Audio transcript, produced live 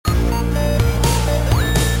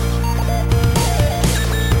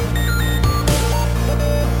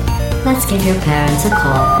Let's give your parents a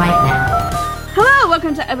call right now. Hello,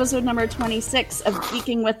 welcome to episode number 26 of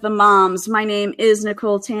Geeking with the Moms. My name is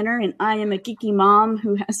Nicole Tanner, and I am a geeky mom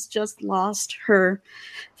who has just lost her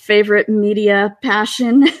favorite media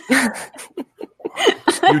passion.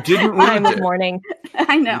 You didn't lose it. Good morning.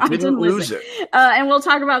 I know. You didn't lose it. And we'll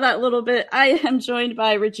talk about that a little bit. I am joined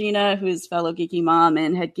by Regina, who is fellow geeky mom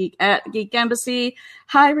and head geek at Geek Embassy.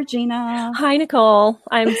 Hi, Regina. Hi, Nicole.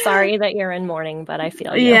 I'm sorry that you're in mourning, but I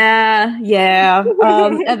feel you. Yeah.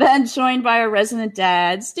 And then joined by our resident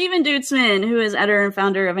dad, Steven Dutzman, who is editor and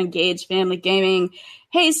founder of Engage Family Gaming.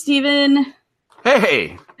 Hey, Steven.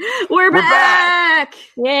 Hey. We're back.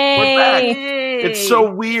 Yay. We're back. Yay. It's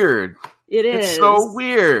so weird. It is. It's so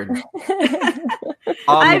weird.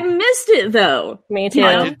 I've missed it though. Me too.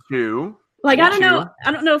 I did too. Like, I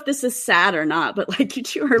don't know if this is sad or not, but like you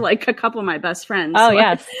two are like a couple of my best friends. Oh, so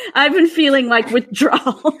yes. I've been feeling like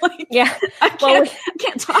withdrawal. Like, Yeah. I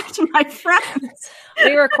can't talk to my friends.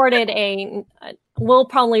 We recorded we'll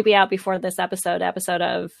probably be out before this episode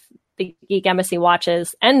of the Geek Embassy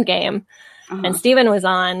Watches Endgame. Uh-huh. And Steven was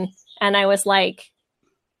on, and I was like,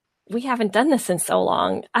 we haven't done this in so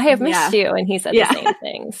long. I have missed you. And he said the same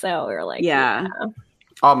thing. So we were like, yeah.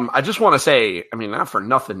 I just want to say, I mean, not for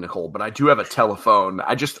nothing, Nicole, but I do have a telephone.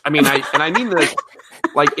 I mean this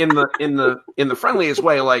like in the friendliest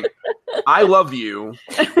way. Like, I love you.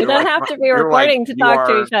 We don't have to be recording to talk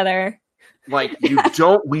to each other. Like,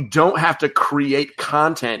 we don't have to create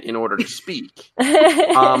content in order to speak.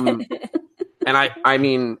 And I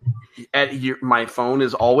mean, my phone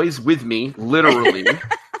is always with me, literally.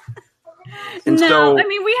 And no, I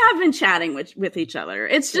mean, we have been chatting with each other.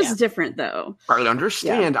 It's just different, though. I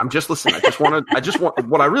understand. Yeah. I'm just listening.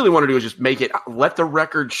 What I really want to do is just let the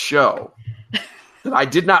record show that I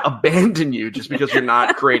did not abandon you just because you're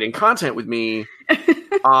not creating content with me.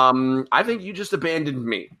 I think you just abandoned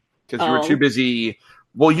me because you were too busy.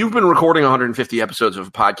 Well, you've been recording 150 episodes of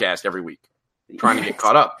a podcast every week, trying to get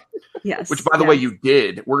caught up. Yes. Which, by the way, you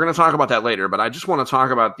did. We're going to talk about that later, but I just want to talk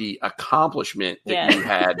about the accomplishment that you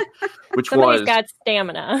had, which Somebody's got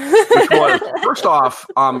stamina. Which was, first off,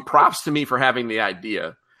 props to me for having the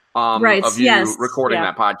idea of you recording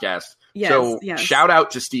that podcast. Yes, so shout out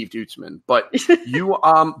to Steve Dutzman, but you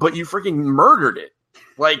freaking murdered it.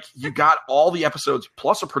 Like, you got all the episodes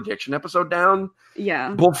plus a prediction episode down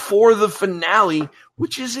before the finale,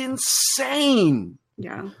 which is insane.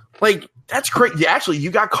 Yeah. Like, that's crazy. Actually, you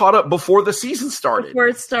got caught up before the season started. Before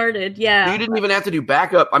it started, yeah. You didn't even have to do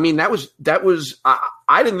backup. I mean, that was.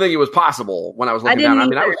 I didn't think it was possible when I was looking down. I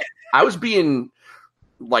mean, I was being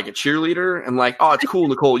like a cheerleader and like, oh, it's cool,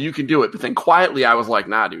 Nicole, you can do it. But then quietly, I was like,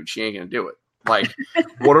 nah, dude, she ain't gonna do it. Like,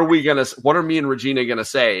 what are me and Regina gonna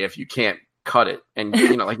say if you can't cut it and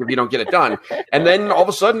like if you don't get it done? And then all of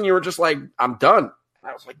a sudden, you were just like, I'm done.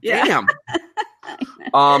 I was like, damn.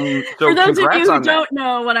 So for those of you who don't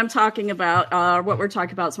know what I'm talking about, what we're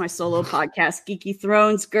talking about is my solo podcast, Geeky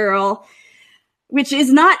Thrones Girl, which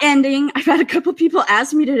is not ending. I've had a couple people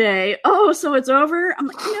ask me today, oh, so it's over? I'm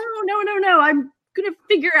like, no. I'm going to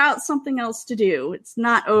figure out something else to do. It's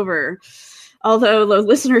not over. Although the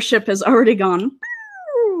listenership has already gone.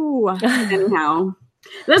 Anyhow,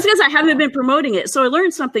 that's because I haven't been promoting it. So I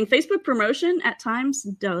learned something. Facebook promotion at times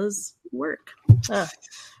does work.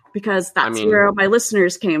 Because that's where my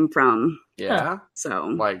listeners came from. Yeah. So,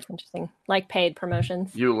 like, interesting. Like paid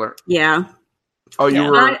promotions. You learned. Yeah. Oh,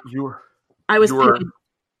 I was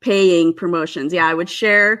paying promotions. Yeah, I would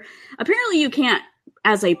share. Apparently, you can't,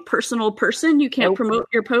 as a personal person, you can't promote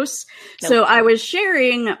your posts. Nope. So I was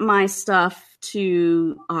sharing my stuff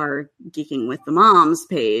to our Geeking with the Moms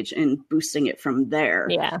page and boosting it from there.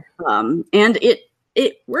 Yeah. And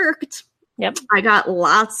it worked. Yep. I got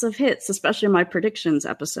lots of hits, especially my predictions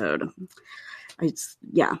episode.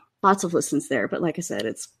 Lots of listens there. But like I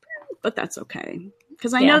said, but that's okay.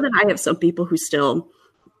 Because I know that I have some people who still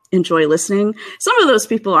enjoy listening. Some of those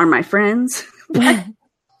people are my friends. But,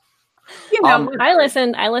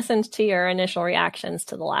 I listened to your initial reactions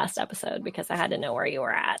to the last episode because I had to know where you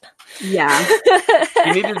were at. Yeah.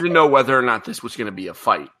 You needed to know whether or not this was going to be a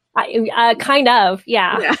fight. Kind of,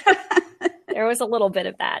 yeah. There was a little bit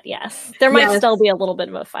of that, yes. There might still be a little bit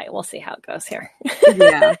of a fight. We'll see how it goes here.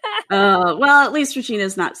 Yeah. Well, at least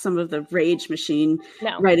Regina's not some of the rage machine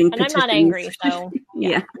writing petitions. I'm not angry, so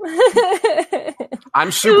yeah.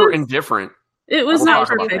 I'm super indifferent. It was not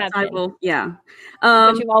perfect.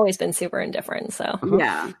 But you've always been super indifferent, so.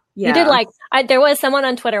 Yeah. You did there was someone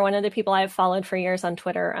on Twitter, one of the people I've followed for years on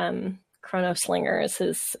Twitter, Chrono Slinger is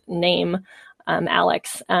his name,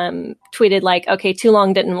 Alex, tweeted like, okay, too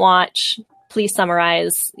long, didn't watch. Please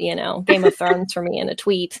summarize, Game of Thrones for me in a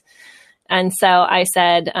tweet. And so I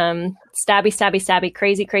said, stabby, stabby, stabby,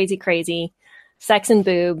 crazy, crazy, crazy, sex and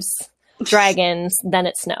boobs, dragons, then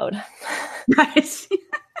it snowed. Nice.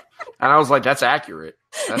 And I was like, that's accurate.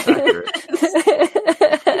 That's accurate.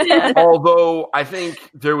 Although I think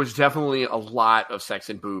there was definitely a lot of sex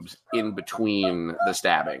and boobs in between the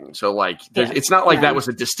stabbing. So like, it's not like that was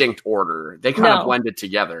a distinct order. They kind of blended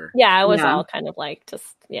together. Yeah, it was all kind of like just,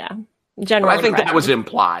 general. But I think that was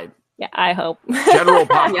implied. Yeah, I hope. General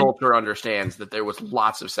pop culture understands that there was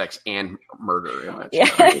lots of sex and murder in that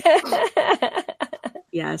show.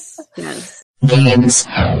 Yes. Games.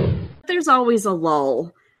 There's always a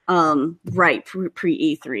lull, right,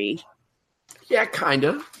 pre E3. Yeah, kind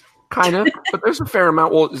of. But there's a fair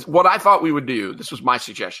amount. Well, what I thought we would do, this was my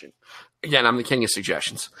suggestion. Again, I'm the king of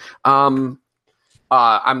suggestions. I'm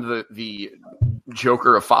the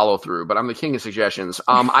joker of follow through, but I'm the king of suggestions.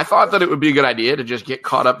 I thought that it would be a good idea to just get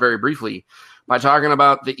caught up very briefly by talking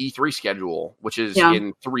about the E3 schedule, which is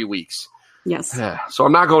in 3 weeks. Yes. So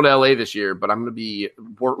I'm not going to LA this year, but I'm going to be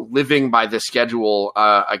living by this schedule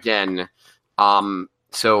again.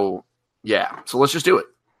 So let's just do it.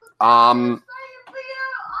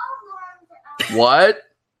 What?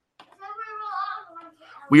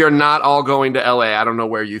 We are not all going to LA. I don't know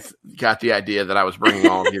where you got the idea that I was bringing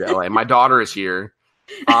all of you to LA. My daughter is here,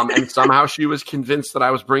 and somehow she was convinced that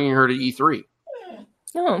I was bringing her to E3.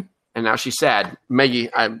 Oh. And now she's sad. Maggie,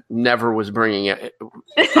 I never was bringing it.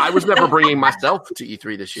 I was never bringing myself to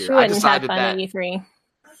E3 this year. I decided that E3.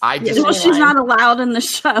 She's not allowed in the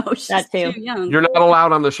show. She's too young. You're not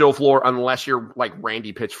allowed on the show floor unless you're like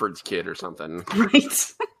Randy Pitchford's kid or something.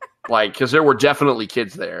 Right. Like, because there were definitely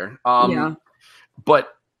kids there. But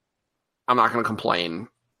I'm not going to complain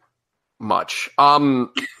much.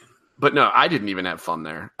 But no, I didn't even have fun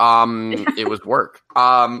there. It was work.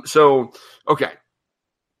 So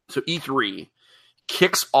E3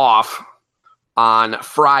 kicks off on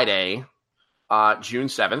Friday, June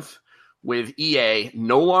 7th, with EA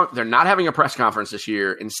they're not having a press conference this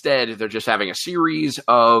year. Instead, they're just having a series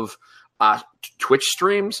of Twitch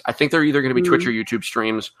streams. I think they're either going to be Twitch or YouTube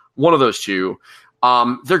streams, one of those two.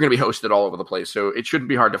 They're going to be hosted all over the place, so it shouldn't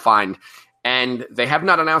be hard to find. And they have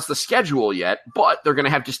not announced the schedule yet, but they're going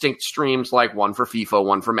to have distinct streams, like one for FIFA,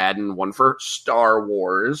 one for Madden, one for Star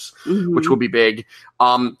Wars, which will be big.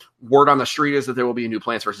 Word on the street is that there will be a new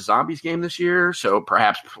Plants vs. Zombies game this year, so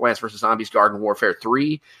perhaps Plants vs. Zombies Garden Warfare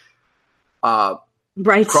 3.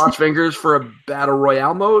 Right. Cross fingers for a Battle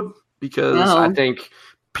Royale mode, because I think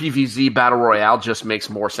PvZ Battle Royale just makes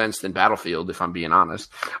more sense than Battlefield, if I'm being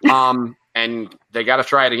honest. And they got to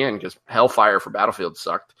try it again, because Hellfire for Battlefield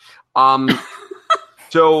sucked.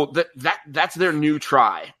 So that's their new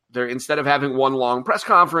try. They're, instead of having one long press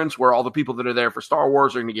conference where all the people that are there for Star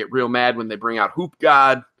Wars are going to get real mad when they bring out Hoop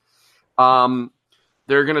God,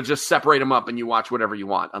 they're going to just separate them up and you watch whatever you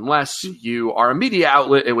want, unless you are a media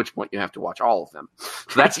outlet, at which point you have to watch all of them.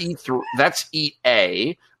 So that's E3. That's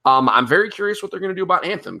EA. I'm very curious what they're going to do about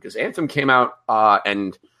Anthem, because Anthem came out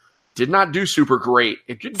and did not do super great.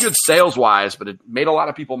 It did good sales-wise, but it made a lot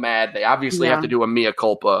of people mad. They obviously have to do a mea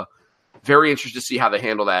culpa. Very interested to see how they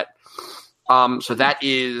handle that. So that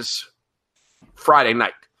is Friday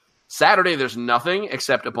night. Saturday, there's nothing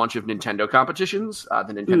except a bunch of Nintendo competitions,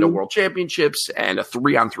 the Nintendo World Championships, and a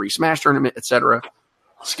 3-on-3 Smash tournament, etc.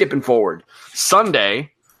 Skipping forward.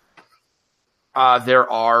 Sunday, there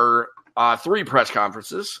are 3 press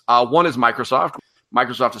conferences. One is Microsoft.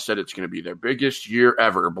 Microsoft has said it's going to be their biggest year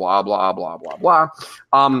ever, blah, blah, blah, blah,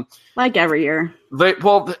 blah. Like every year.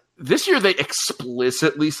 This year they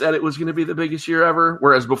explicitly said it was going to be the biggest year ever,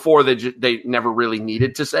 whereas before they never really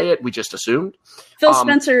needed to say it. We just assumed. Phil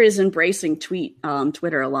Spencer is embracing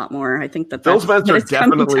Twitter a lot more. I think that That's Phil Spencer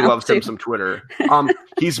definitely loves him some Twitter.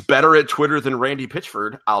 He's better at Twitter than Randy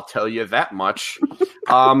Pitchford. I'll tell you that much.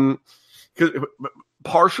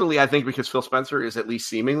 Partially, I think, because Phil Spencer is at least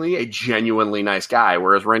seemingly a genuinely nice guy,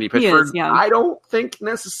 whereas Randy Pitchford, I don't think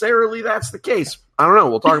necessarily that's the case. I don't know.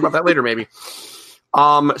 We'll talk about that later, maybe.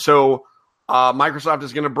 So Microsoft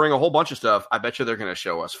is going to bring a whole bunch of stuff. I bet you they're going to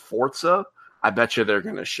show us Forza. I bet you they're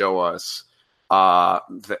going to show us.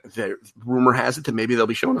 The rumor has it that maybe they'll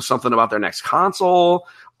be showing us something about their next console.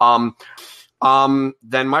 Then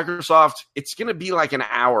Microsoft, it's going to be like an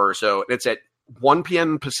hour or so. It's at 1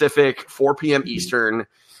 p.m. Pacific, 4 p.m. Eastern.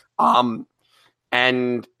 I'm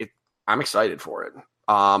excited for it.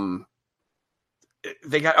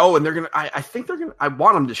 They got, and they're going to, I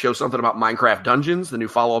want them to show something about Minecraft Dungeons, the new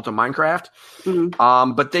follow-up to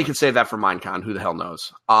Minecraft. But they could save that for Minecon. Who the hell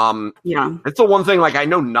knows? It's the one thing, like, I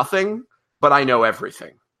know nothing, but I know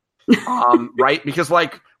everything. Right? Because,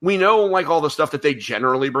 like, we know, like, all the stuff that they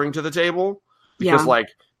generally bring to the table. Because, like,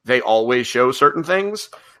 they always show certain things.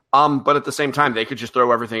 But at the same time, they could just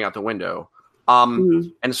throw everything out the window.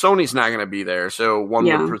 And Sony's not going to be there. So one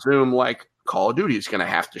would presume like Call of Duty is going to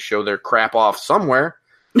have to show their crap off somewhere.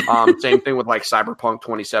 Same thing with like Cyberpunk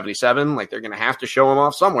 2077. Like they're going to have to show them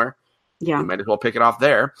off somewhere. Yeah. You might as well pick it off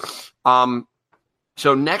there.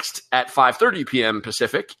 So next at 5:30 p.m.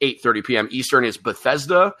 Pacific, 8:30 p.m. Eastern is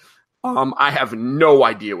Bethesda. I have no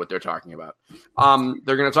idea what they're talking about.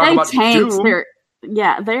 They're going to talk about Doom.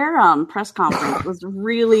 Their press conference was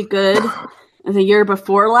really good the year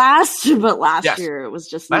before last, but last year it was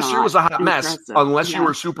just last year was a hot mess unless you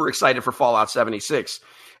were super excited for Fallout 76.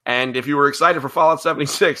 And if you were excited for Fallout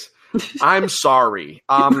 76, I'm sorry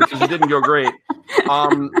because it didn't go great.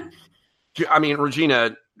 I mean,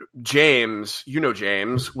 Regina, James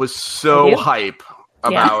was so hype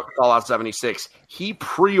about Fallout 76. He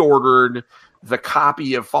pre-ordered the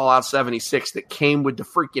copy of Fallout 76 that came with the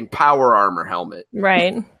freaking power armor helmet.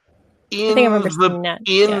 Right. In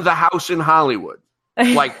the house in Hollywood.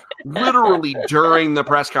 Like literally during the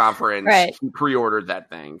press conference, he pre-ordered that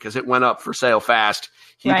thing because it went up for sale fast.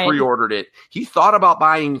 He pre-ordered it. He thought about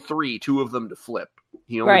buying 3, 2 of them to flip.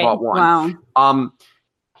 He only bought 1. Wow.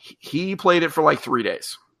 He played it for like 3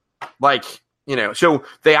 days. Like, so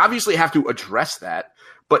they obviously have to address that.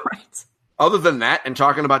 But other than that, and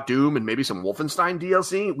talking about Doom and maybe some Wolfenstein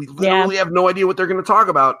DLC, we literally have no idea what they're going to talk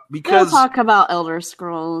about because they'll talk about Elder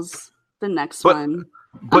Scrolls, the next one.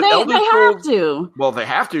 But they Scrolls, have to. Well, they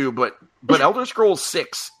have to, but Elder Scrolls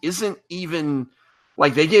 6 isn't even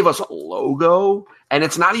like they gave us a logo, and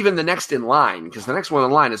it's not even the next in line because the next one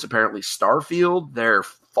in line is apparently Starfield, their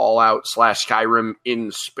Fallout / Skyrim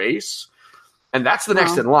in space, and that's the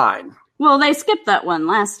next in line. Well, they skipped that one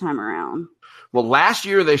last time around. Well, last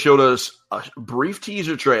year they showed us a brief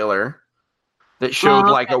teaser trailer that showed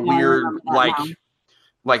a weird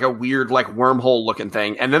wormhole looking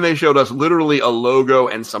thing, and then they showed us literally a logo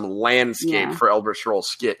and some landscape for Elder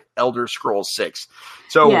Scrolls 6.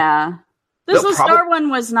 So the Star one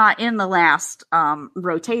was not in the last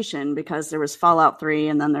rotation because there was Fallout 3,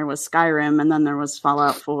 and then there was Skyrim, and then there was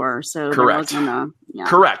Fallout 4. So correct. There wasn't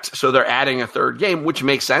correct. So they're adding a third game, which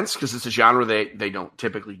makes sense because it's a genre they don't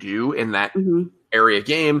typically do in that area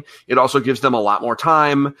game. It also gives them a lot more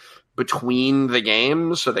time between the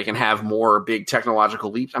games so they can have more big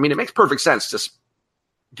technological leaps. I mean, it makes perfect sense to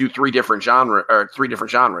do 3 different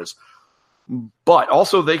genres. But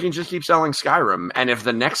also they can just keep selling Skyrim. And if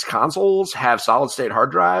the next consoles have solid state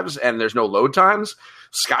hard drives and there's no load times,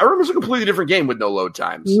 Skyrim is a completely different game with no load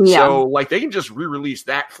times. Yeah. So they can just re-release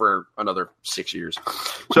that for another 6 years.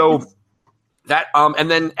 So that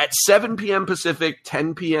and then at 7 p.m. Pacific,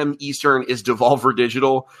 10 p.m. Eastern is Devolver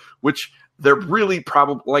Digital, which they're really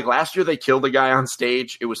probably last year they killed a guy on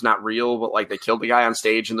stage. It was not real, but they killed a guy on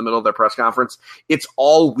stage in the middle of their press conference. It's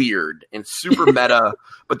all weird and super meta,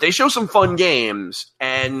 but they show some fun games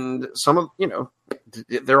and some of,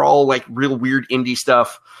 they're all real weird indie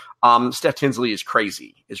stuff. Steph Tinsley is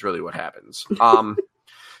crazy is really what happens.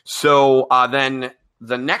 So then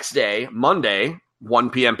the next day, Monday, 1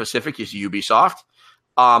 p.m. Pacific is Ubisoft.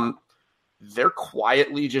 They're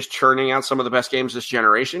quietly just churning out some of the best games this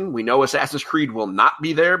generation. We know Assassin's Creed will not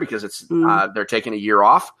be there because it's they're taking a year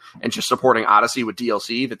off and just supporting Odyssey with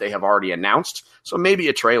DLC that they have already announced. So maybe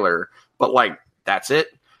a trailer, but that's it.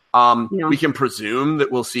 We can presume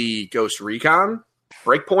that we'll see Ghost Recon,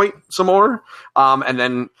 Breakpoint some more. And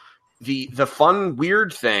then the fun,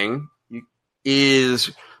 weird thing is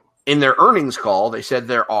in their earnings call, they said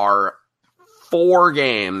there are 4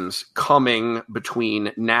 games coming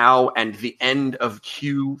between now and the end of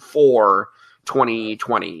Q4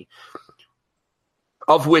 2020,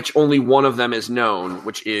 of which only one of them is known,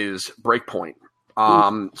 which is Breakpoint.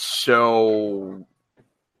 So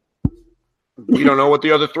we don't know what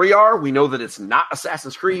the other 3 are. We know that it's not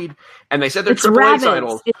Assassin's Creed, and they said they're AAA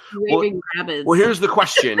titles. Well, here's the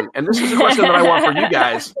question, and this is a question that I want from you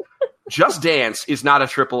guys. Just Dance is not a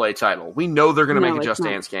AAA title. We know they're going to make a Just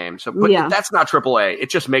Dance game. So, but that's not AAA. It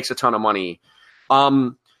just makes a ton of money.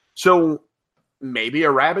 So maybe a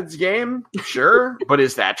Rabbids game, sure, but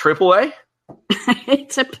is that AAA? It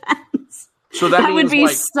depends. So that would be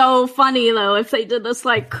so funny though if they did this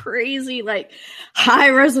crazy, high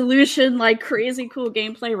resolution, crazy cool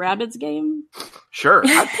gameplay Rabbids game. Sure,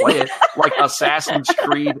 I'd play it like Assassin's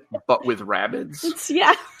Creed, but with Rabbids.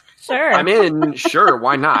 Sure. I'm in. Sure,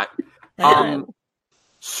 why not?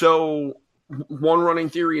 So one running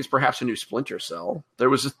theory is perhaps a new Splinter Cell.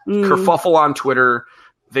 There was a kerfuffle on Twitter.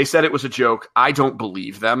 They said it was a joke. I don't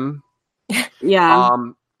believe them. Yeah.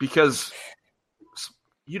 Because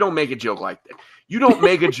you don't make a joke like that. You don't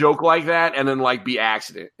make a joke like that and then like be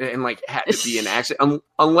accident and like had to be an accident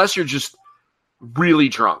unless you're just really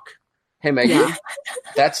drunk. Hey, Megan,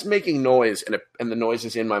 that's making noise and the noise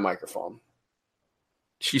is in my microphone.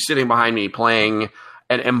 She's sitting behind me playing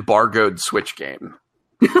an embargoed Switch game.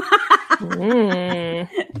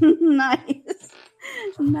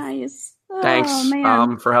 Nice. Thanks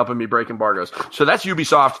for helping me break embargoes. So that's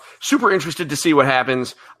Ubisoft. Super interested to see what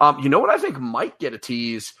happens. You know what I think might get a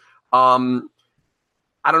tease?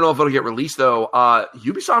 I don't know if it'll get released, though.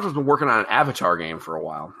 Ubisoft has been working on an Avatar game for a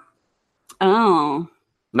while. Oh.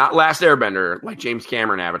 Not Last Airbender, like James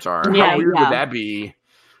Cameron Avatar. How weird would that be?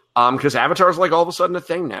 Because Avatar is like all of a sudden a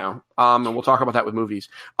thing now. And we'll talk about that with movies.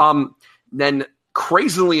 Then,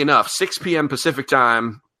 crazily enough, 6 p.m. Pacific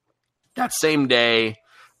time, that same day,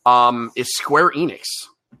 is Square Enix.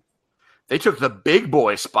 They took the big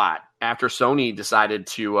boy spot after Sony decided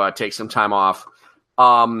to take some time off.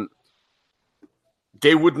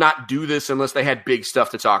 They would not do this unless they had big stuff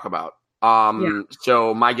to talk about.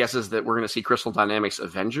 So my guess is that we're going to see Crystal Dynamics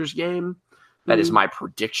Avengers game. That is my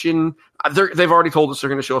prediction. They've already told us they're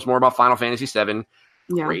going to show us more about Final Fantasy VII.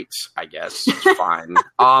 Yeah. Great, I guess. It's fine.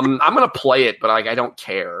 I'm going to play it, but like I don't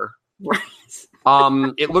care. Right.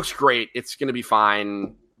 It looks great. It's going to be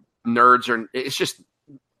fine. It's just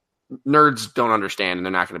nerds don't understand and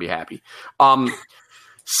they're not going to be happy.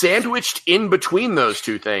 Sandwiched in between those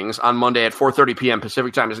two things on Monday at 4:30 p.m.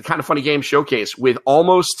 Pacific time is a Kind of Funny Game showcase with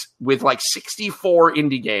like 64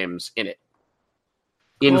 indie games in it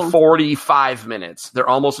in 45 minutes. They're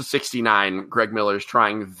almost at 69. Greg Miller's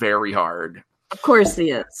trying very hard. Of course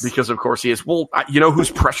he is. Because of course he is. Well, you know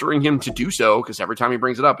who's pressuring him to do so? Because every time he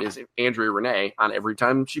brings it up is Andrea Renee. On every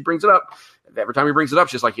time she brings it up, every time he brings it up,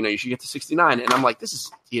 she's like, you should get to 69. And I'm like, this is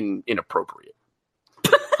inappropriate.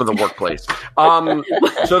 For the workplace.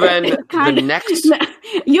 So then the next...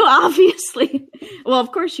 You obviously... Well,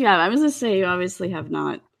 of course you have. I was going to say you obviously have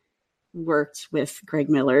not worked with Greg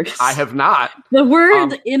Miller. I have not. The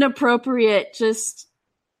word inappropriate just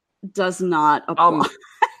does not apply.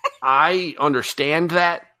 I understand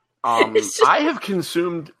that. I have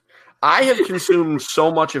consumed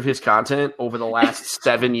so much of his content over the last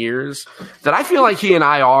 7 years that I feel like he and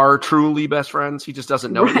I are truly best friends. He just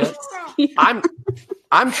doesn't know it yet. Yeah.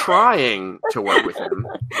 I'm trying to work with him.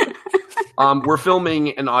 I'm filming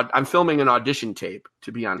an audition tape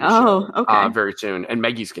to be on his show very soon, and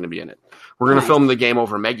Maggie's going to be in it. We're going to film the Game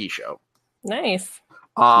Over Maggie show. Nice.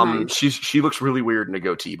 She looks really weird in a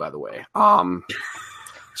goatee, by the way.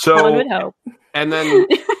 So one would hope. And then,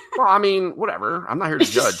 well, I mean, whatever. I'm not here to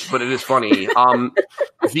judge, but it is funny.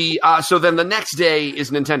 So then the next day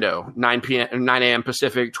is Nintendo, 9 a.m.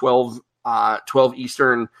 Pacific, 12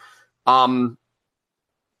 Eastern.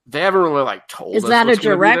 They haven't really told us. Is that a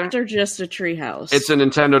direct or just a treehouse? It's a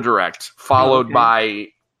Nintendo Direct, followed by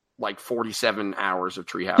 47 hours of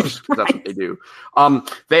treehouse. Right. That's what they do.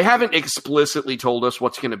 They haven't explicitly told us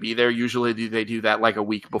what's going to be there. Usually they do that a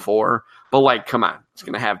week before. But come on, it's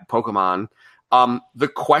going to have Pokemon. The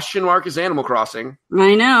question mark is Animal Crossing.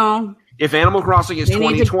 I know. If Animal Crossing is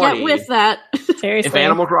 2020, need to get with that. Seriously. If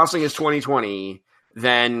Animal Crossing is 2020,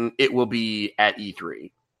 then it will be at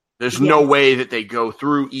E3. There's no way that they go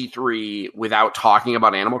through E3 without talking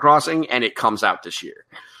about Animal Crossing, and it comes out this year.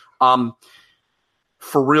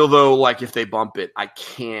 For real, though, if they bump it, I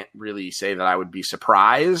can't really say that I would be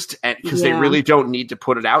surprised, because they really don't need to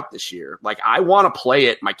put it out this year. I want to play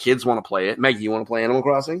it. My kids want to play it. Maggie, you want to play Animal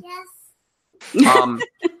Crossing? Yes.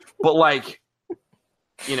 But I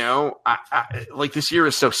this year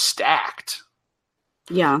is so stacked.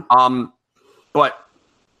 Yeah. But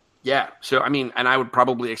yeah, so I mean, and I would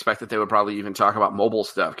probably expect that they would probably even talk about mobile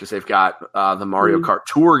stuff because they've got the Mario Kart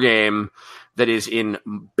Tour game that is in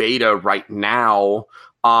beta right now.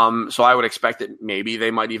 So I would expect that maybe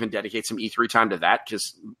they might even dedicate some E3 time to that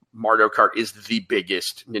because Mario Kart is the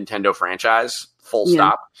biggest Nintendo franchise, full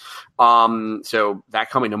stop. So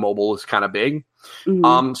that coming to mobile is kind of big.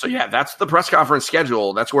 Mm-hmm. So yeah, that's the press conference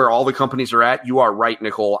schedule. That's where all the companies are at. You are right,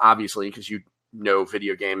 Nicole, obviously, because you know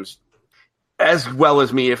video games as well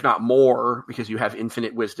as me, if not more, because you have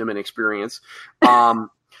infinite wisdom and experience. And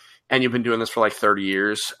you've been doing this for 30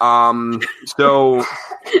 years. So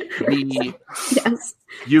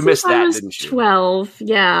you missed that, didn't you? 12,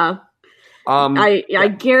 yeah.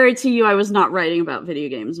 I guarantee you I was not writing about video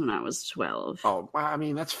games when I was 12. Oh, I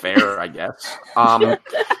mean, that's fair, I guess.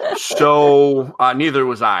 So neither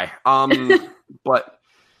was I. But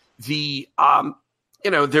the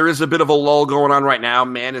there is a bit of a lull going on right now.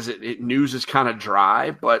 Man, news is kind of dry,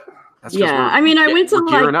 but that's I went to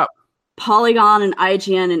gearing up. Polygon and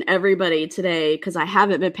IGN and everybody today, because I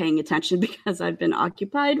haven't been paying attention because I've been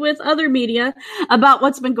occupied with other media, about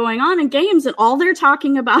what's been going on in games, and all they're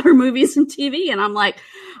talking about are movies and TV. And I'm like,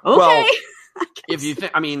 okay. Well, if you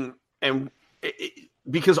think, I mean, and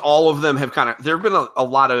because all of them have there have been a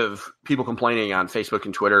lot of people complaining on Facebook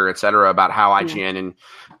and Twitter, et cetera, about how IGN and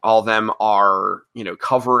all of them are,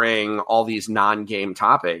 covering all these non-game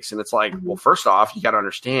topics. And it's like, well, first off, you got to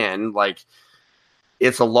understand, like,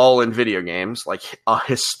 it's a lull in video games, like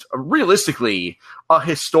realistically a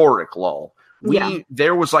historic lull.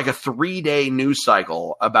 There was like a 3-day news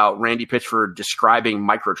cycle about Randy Pitchford describing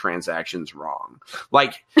microtransactions wrong.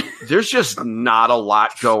 Like, there's just not a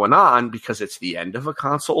lot going on because it's the end of a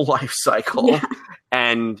console life cycle,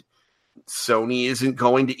 and Sony isn't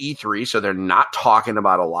going to E3, so they're not talking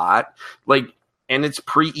about a lot. Like, and it's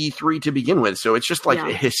pre-E3 to begin with, so it's just like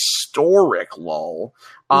a historic lull.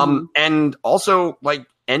 And also, like,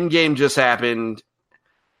 Endgame just happened.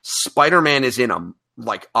 Spider-Man is in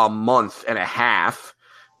a month and a half.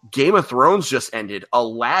 Game of Thrones just ended.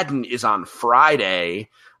 Aladdin is on Friday.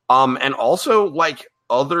 And also, like,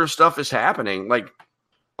 other stuff is happening. Like,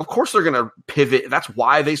 of course they're going to pivot. That's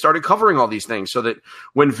why they started covering all these things, so that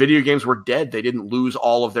when video games were dead, they didn't lose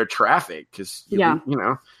all of their traffic. Because,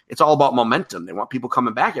 it's all about momentum. They want people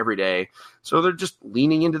coming back every day. So they're just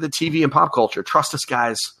leaning into the TV and pop culture. Trust us,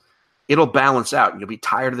 guys. It'll balance out. You'll be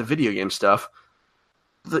tired of the video game stuff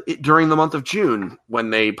during the month of June when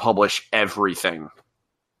they publish everything.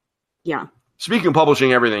 Yeah. Speaking of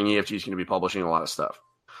publishing everything, EFG is going to be publishing a lot of stuff.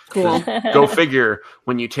 Cool. Go figure,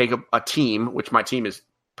 when you take a team, which my team is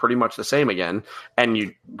pretty much the same again, and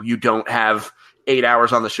you don't have 8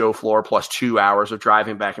 hours on the show floor plus 2 hours of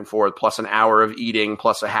driving back and forth plus an hour of eating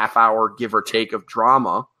plus a half hour, give or take, of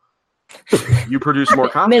drama. You produce more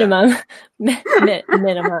content.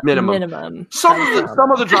 Minimum. Some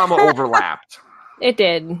of the drama overlapped. It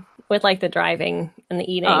did, with like the driving and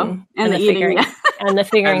the eating and the figuring and the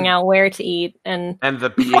figuring out where to eat and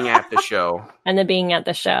the being at the show and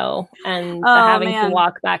the having to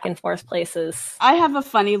walk back and forth places. I have a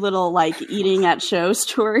funny little like eating at show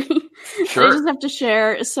story. Sure. I just have to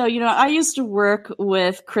share. So, I used to work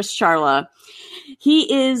with Chris Charla.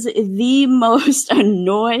 He is the most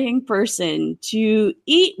annoying person to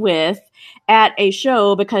eat with at a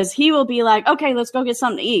show, because he will be like, okay, let's go get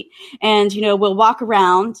something to eat. And, we'll walk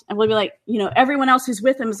around and we'll be like, everyone else who's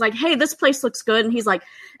with him is like, hey, this place looks good. And he's like,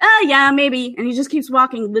 yeah, maybe. And he just keeps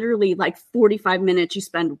walking. Literally like 45 minutes you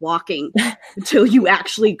spend walking until you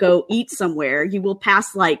actually go eat somewhere. You will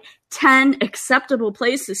pass like 10 acceptable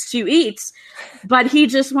places to eat, but he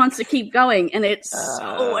just wants to keep going. And it's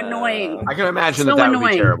so annoying. I can imagine so that annoying.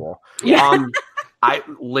 would be terrible. Yeah.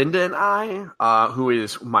 Linda and I, who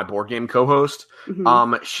is my board game co-host,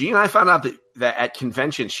 she and I found out that at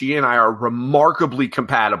conventions, she and I are remarkably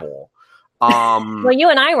compatible. Well, you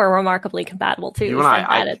and I were remarkably compatible too. You and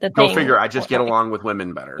I go figure. I just get along with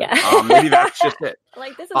women better. Yeah. Maybe that's just it.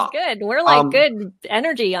 Like, this is good. We're like good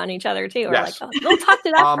energy on each other too. We're like, go talk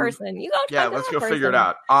to that person. You go talk to that person. Let's go figure it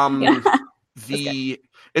out.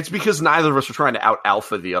 It's because neither of us were trying to out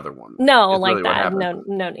alpha the other one. No, like really that.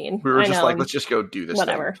 No need. We were just like, let's just go do this.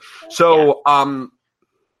 Whatever. Thing. So,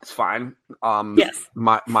 it's fine. Yes.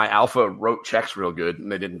 My alpha wrote checks real good and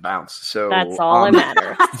they didn't bounce. So that's all that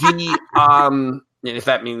matters. If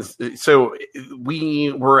that means so,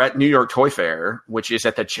 we were at New York Toy Fair, which is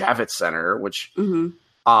at the Javits Center, which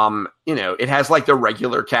it has like the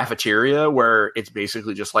regular cafeteria where it's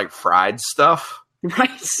basically just like fried stuff.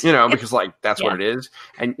 Right. Because like that's what it is.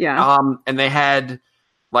 And and they had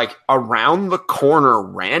like around the corner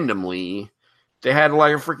randomly, they had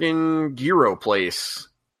like a freaking gyro place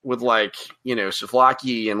with like,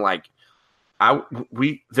 souvlaki and like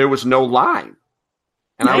there was no line.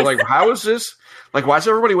 And I was like, how is this? Like, why is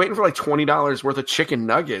everybody waiting for like $20 worth of chicken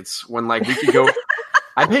nuggets when like we could go?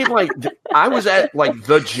 I paid I was at like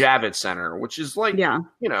the Javits Center, which is like,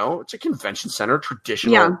 it's a convention center.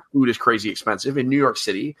 Traditional food is crazy expensive in New York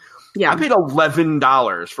City. Yeah. I paid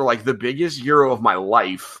 $11 for like the biggest gyro of my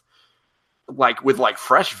life, like with like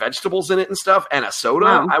fresh vegetables in it and stuff and a soda.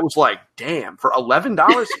 Wow. I was like, damn, for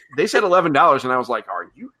 $11. They said $11. And I was like,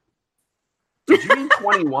 did you mean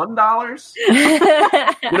 $21?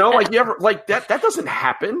 Like you ever like that doesn't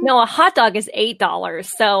happen. No, a hot dog is $8.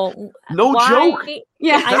 So no joke.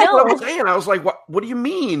 Yeah, that's what I was saying. I was like, what do you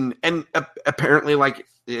mean? And apparently like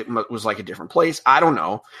it was like a different place. I don't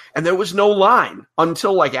know. And there was no line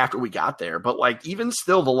until like after we got there. But like even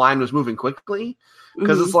still the line was moving quickly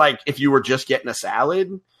because it's like if you were just getting a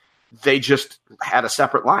salad, they just had a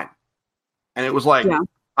separate line. And it was like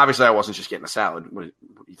obviously, I wasn't just getting a salad. What do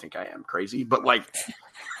you think I am, crazy? But like,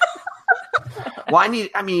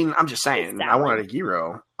 I'm just saying, I wanted a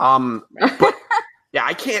Giro. But yeah,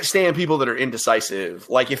 I can't stand people that are indecisive.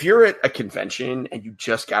 Like, if you're at a convention and you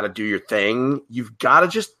just got to do your thing, you've got to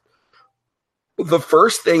just, the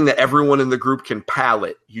first thing that everyone in the group can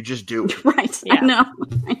palate, you just do it. Right. Yeah. I know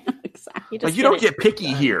exactly. Like, you don't get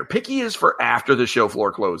picky here. Picky is for after the show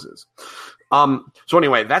floor closes. So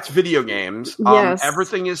anyway, that's video games. Yes.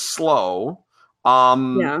 Everything is slow.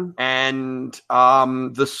 And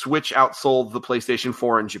the Switch outsold the PlayStation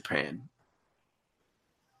 4 in Japan,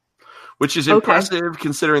 which is impressive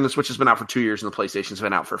considering the Switch has been out for 2 years and the PlayStation's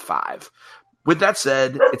been out for 5. With that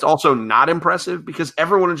said, it's also not impressive because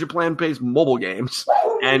everyone in Japan plays mobile games,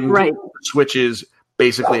 and the Switch is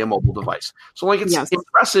basically a mobile device. So, like, it's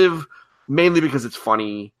impressive mainly because it's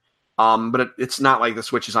funny, but it's not like the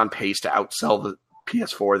Switch is on pace to outsell the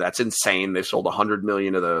PS4. That's insane. They've sold 100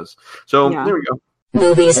 million of those. So, there we go.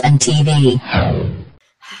 Movies and TV.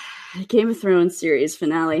 Game of Thrones series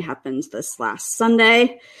finale happened this last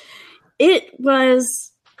Sunday. It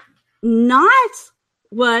was not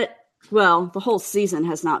what, well, the whole season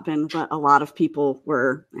has not been what a lot of people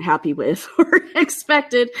were happy with or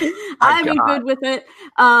expected. I've been good with it.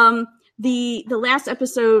 The last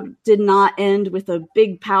episode did not end with a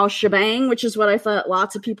big pow shebang, which is what I thought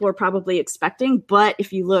lots of people were probably expecting. But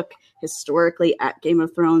if you look historically at Game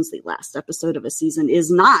of Thrones, the last episode of a season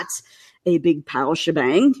is not a big pow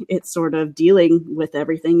shebang. It's sort of dealing with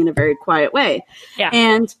everything in a very quiet way. Yeah.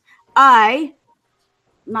 And I'm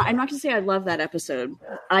not going to say I love that episode.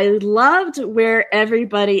 I loved where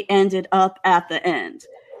everybody ended up at the end.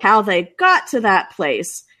 How they got to that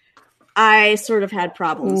place, I sort of had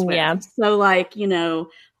problems with. Yeah. So, like,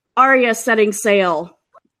 Arya setting sail,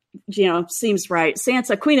 seems right.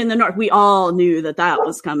 Sansa, Queen in the North, we all knew that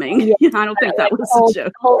was coming. Yeah. I don't think that was a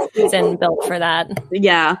joke. Whole season built for that.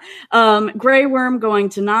 Yeah. Grey Worm going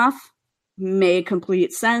to Noth made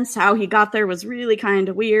complete sense. How he got there was really kind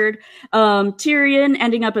of weird. Tyrion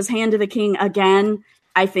ending up as Hand of the King again,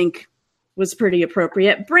 I think was pretty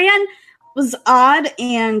appropriate. Bran was odd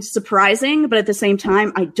and surprising, but at the same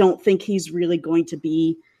time, I don't think he's really going to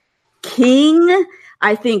be king.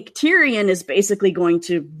 I think Tyrion is basically going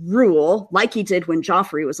to rule like he did when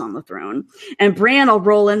Joffrey was on the throne. And Bran will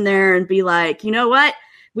roll in there and be like, you know what?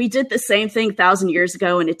 We did the same thing 1,000 years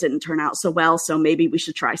ago and it didn't turn out so well, so maybe we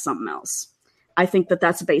should try something else. I think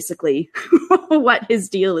that's basically what his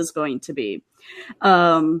deal is going to be.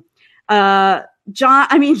 John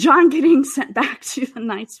getting sent back to the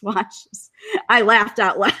Night's Watch. I laughed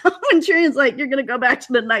out loud when Tyrion's like, "You're going to go back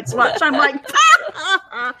to the Night's Watch." I'm like,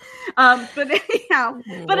 but anyhow,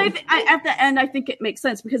 but at the end, I think it makes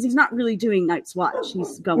sense because he's not really doing Night's Watch.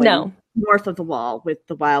 He's going north of the Wall with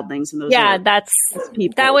the wildlings and those. Yeah, that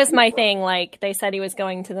was my thing. Like, they said he was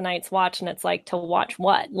going to the Night's Watch, and it's like, to watch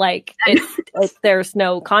what? Like, there's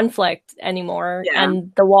no conflict anymore,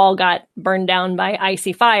 and the wall got burned down by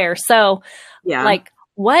icy fire. So, like,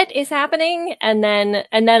 what is happening? And then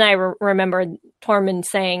I remembered Tormund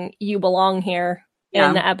saying, "You belong here."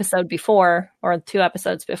 In the episode before, or 2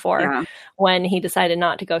 episodes before, when he decided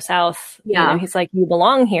not to go south. He's like, "You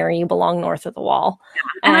belong here. You belong north of the wall."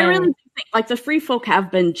 And I really think, like, the Free Folk have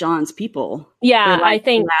been Jon's people. Yeah, for, like, I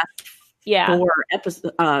think. The last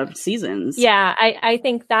 4 seasons. Yeah, I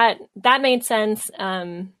think that made sense.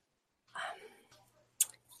 I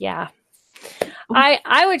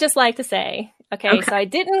would just like to say, okay, so I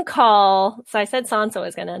didn't call. So I said Sansa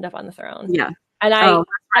was going to end up on the throne. Yeah. And I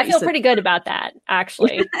feel pretty good about that,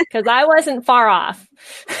 actually, because I wasn't far off.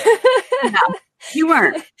 No, you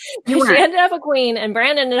weren't. She ended up a queen, and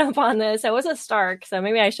Bran ended up on this. So it was a Stark, so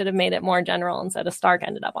maybe I should have made it more general and said a Stark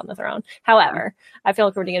ended up on the throne. However, I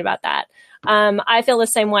feel pretty good about that. I feel the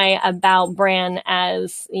same way about Bran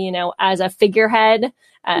as a figurehead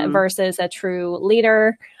versus a true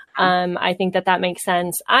leader. I think that makes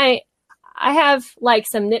sense. I have like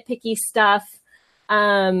some nitpicky stuff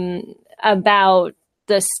about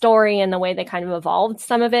the story and the way they kind of evolved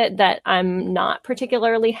some of it that I'm not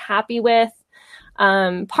particularly happy with.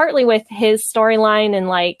 Partly with his storyline and,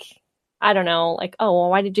 like, I don't know, like, oh,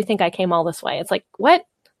 well, why did you think I came all this way? It's like, what?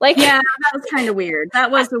 Like, yeah, that was kind of weird.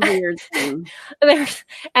 That was a weird thing.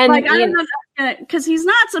 And like, I don't know, because he's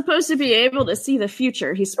not supposed to be able to see the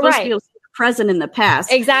future. He's supposed to be able to see the present and the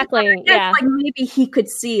past. Exactly. Yeah. Like, maybe he could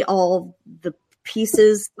see all the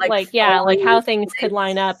pieces, like how things could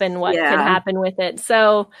line up and what could happen with it.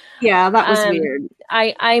 So that was weird.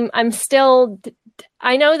 I'm still.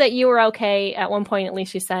 I know that you were okay at one point, at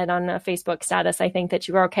least you said on a Facebook status, I think, that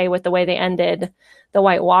you were okay with the way they ended the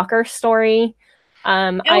White Walker story.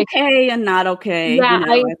 Okay and not okay. Yeah,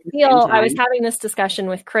 I was having this discussion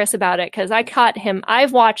with Chris about it because I caught him.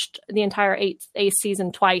 I've watched the entire eighth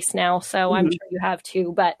season twice now, so I'm sure you have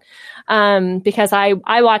too. But because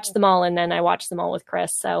I watched them all and then I watched them all with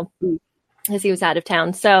Chris, so because he was out of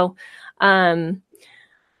town. So, where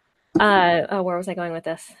was I going with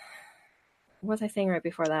this? What was I saying right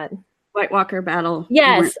before that? White Walker battle.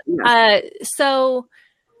 Yes. So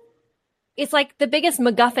it's like the biggest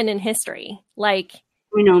MacGuffin in history. Like,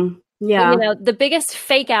 we know. Yeah. You know, the biggest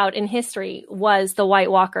fake out in history was the White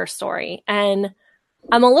Walker story. And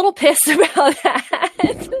I'm a little pissed about that.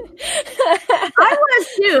 I was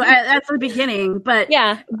too at the beginning, but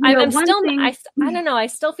yeah, I'm still, I don't know. I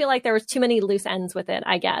still feel like there was too many loose ends with it,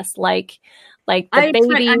 I guess. Like the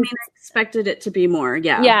baby. I expected it to be more.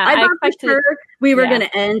 Yeah. Yeah. I thought for sure we were going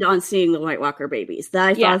to end on seeing the White Walker babies.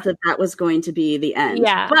 I thought that was going to be the end.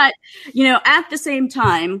 Yeah. But, at the same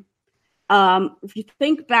time, if you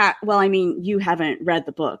think back, well, I mean, you haven't read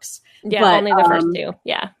the books. Yeah, but, only the first two.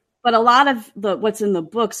 Yeah. But a lot of what's in the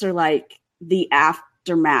books are like the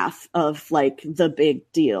aftermath of like the big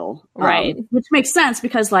deal. Right. Which makes sense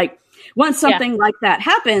because like once something like that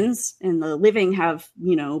happens and the living have,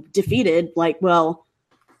 defeated, like, well,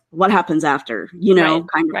 what happens after, kind of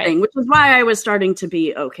thing, which is why I was starting to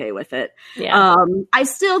be okay with it. Yeah. I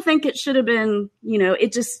still think it should have been,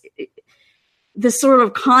 this sort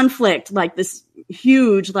of conflict, like this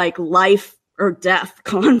huge, like life or death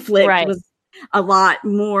conflict was a lot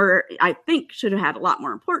more, I think should have had a lot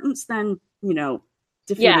more importance than,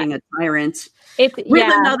 defeating a tyrant with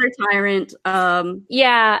another tyrant.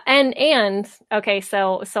 And okay,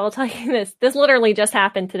 so I'll tell you this literally just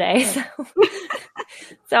happened today.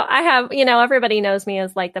 So I have, everybody knows me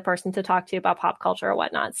as like the person to talk to about pop culture or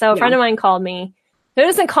whatnot. So a friend of mine called me, who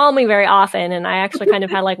doesn't call me very often. And I actually kind of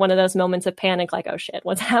had like one of those moments of panic, like, oh shit,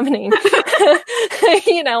 what's happening?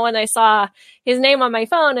 When I saw his name on my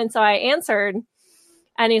phone. And so I answered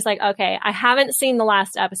and he's like, okay, I haven't seen the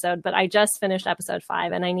last episode, but I just finished episode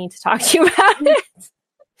 5 and I need to talk to you about it.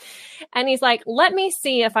 And he's like, let me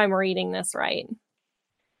see if I'm reading this right.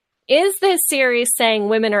 Is this series saying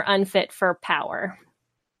women are unfit for power?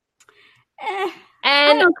 And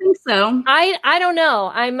I don't think so. I don't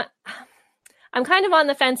know. I'm kind of on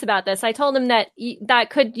the fence about this. I told him that you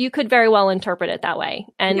could very well interpret it that way.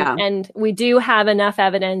 And we do have enough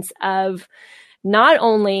evidence of not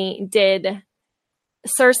only did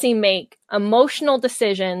Cersei make emotional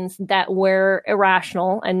decisions that were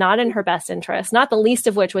irrational and not in her best interest, not the least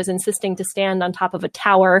of which was insisting to stand on top of a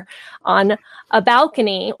tower on a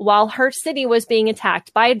balcony while her city was being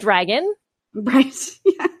attacked by a dragon. Right.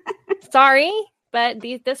 Sorry, but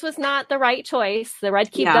this was not the right choice. The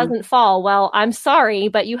Red Keep doesn't fall. Well, I'm sorry,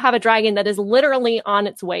 but you have a dragon that is literally on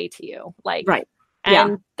its way to you. Like, right.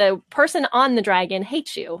 And the person on the dragon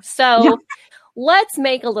hates you. So let's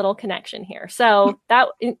make a little connection here. So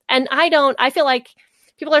I feel like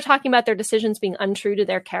people are talking about their decisions being untrue to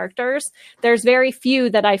their characters. There's very few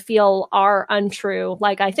that I feel are untrue.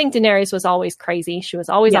 Like, I think Daenerys was always crazy. She was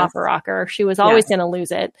always off her rocker. She was always going to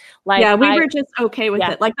lose it. Like, we were just okay with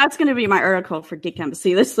it. Like, that's going to be my article for Geek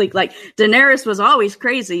Embassy this week. Like, Daenerys was always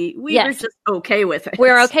crazy. We were just okay with it.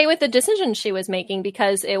 We're okay with the decisions she was making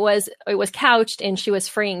because it was couched and she was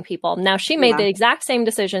freeing people. Now, she made the exact same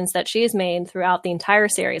decisions that she has made throughout the entire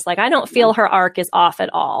series. Like, I don't feel her arc is off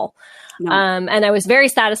at all. No. And I was very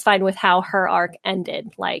satisfied with how her arc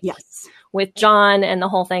ended, like with Jon and the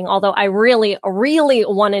whole thing. Although I really, really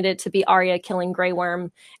wanted it to be Arya killing Grey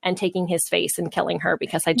Worm and taking his face and killing her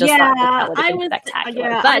because I just thought that would have been spectacular.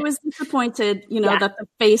 But I was disappointed, that the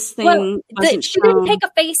face thing wasn't she didn't take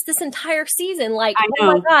a face this entire season. Like, oh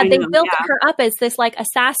my God, they built her up as this like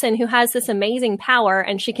assassin who has this amazing power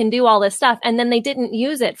and she can do all this stuff. And then they didn't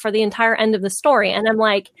use it for the entire end of the story. And I'm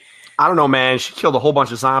like, I don't know, man. She killed a whole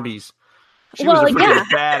bunch of zombies. She was a freaking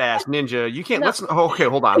badass ninja. You can't okay,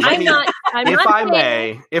 hold on. If I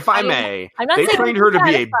may, they trained her to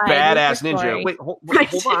be a badass ninja. Wait,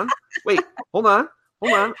 hold on.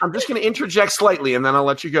 I'm just going to interject slightly and then I'll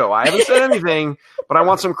let you go. I haven't said anything, but I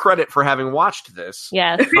want some credit for having watched this.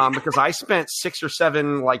 Yes. Because I spent 6 or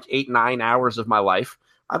 7, like 8, 9 hours of my life.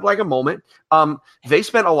 I'd like a moment. They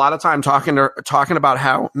spent a lot of time talking about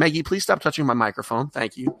how Maggie, please stop touching my microphone.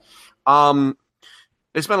 Thank you.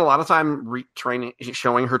 They spent a lot of time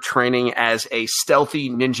showing her training as a stealthy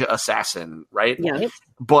ninja assassin, right? Yeah.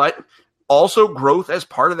 But also growth as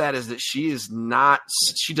part of that is that she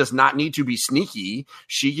does not need to be sneaky.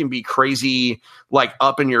 She can be crazy, like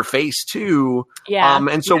up in your face too. Yeah.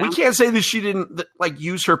 And so we can't say that she didn't like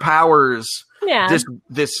use her powers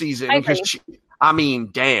this season because I mean,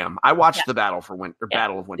 damn! I watched the Battle of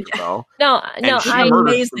Winterfell. No, she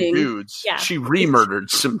murdered some dudes. Yeah. She re-murdered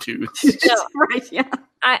some dudes. Right? Yeah.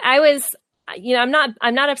 I was, I'm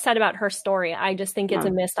not upset about her story. I just think it's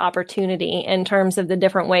a missed opportunity in terms of the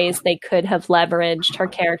different ways they could have leveraged her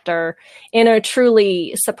character in a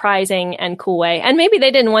truly surprising and cool way. And maybe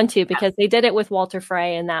they didn't want to because they did it with Walter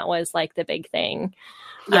Frey, and that was like the big thing.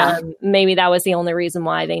 Yeah. Maybe that was the only reason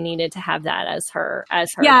why they needed to have that as her.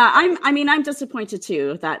 Yeah, I'm disappointed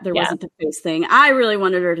too that there wasn't the face thing. I really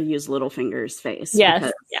wanted her to use Littlefinger's face.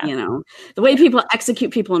 Yes. Because, the way people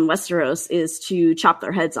execute people in Westeros is to chop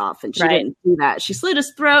their heads off, and she didn't do that. She slit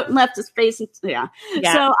his throat and left his face. So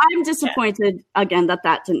I'm disappointed again that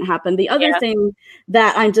didn't happen. The other thing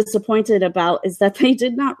that I'm disappointed about is that they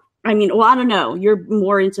did not. I don't know. You're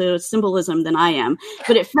more into symbolism than I am,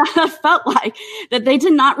 but it felt like that they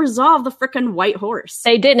did not resolve the frickin' white horse.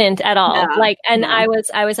 They didn't at all. I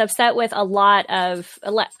was upset with a lot of.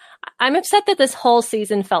 I'm upset that this whole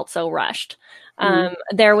season felt so rushed.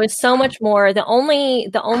 There was so much more. I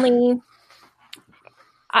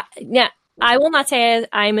will not say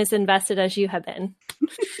I'm as invested as you have been,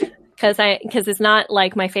 because it's not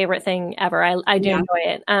like my favorite thing ever. I do enjoy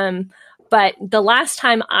it. But the last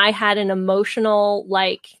time I had an emotional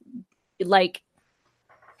like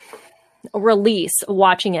release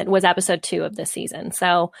watching it was episode 2 of this season.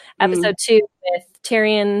 So episode 2 with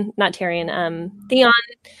Theon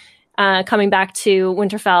coming back to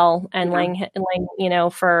Winterfell and laying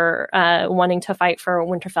for wanting to fight for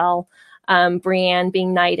Winterfell, Brienne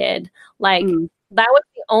being knighted. That was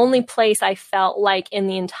the only place I felt like in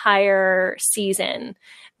the entire season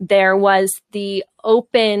there was the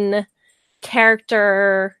open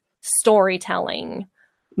character storytelling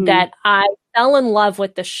that I fell in love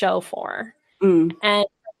with the show for. And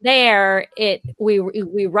there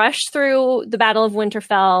we rushed through the Battle of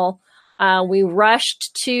Winterfell. We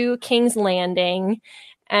rushed to King's Landing.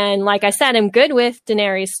 And like I said, I'm good with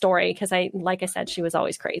Daenerys' story because like I said, she was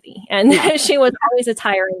always crazy. And she was always a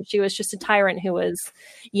tyrant. She was just a tyrant who was,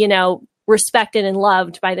 respected and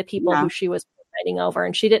loved by the people who she was fighting over,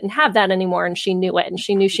 and she didn't have that anymore, and she knew it, and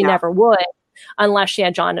she knew she never would unless she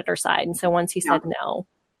had Jon at her side. And so once he said no,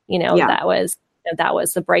 that was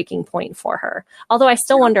the breaking point for her. Although I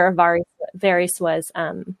still wonder if Varys was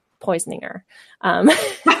poisoning her. That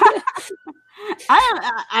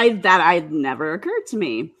never occurred to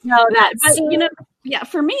me.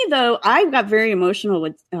 For me though, I got very emotional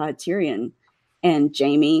with Tyrion and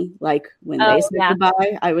Jaime, when they said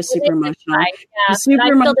goodbye. I was super emotional.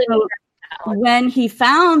 Super emotional when he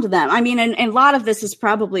found them. And a lot of this is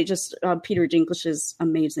probably just Peter Dinklage's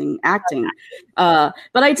amazing acting. But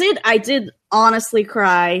I did honestly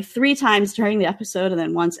cry 3 times during the episode and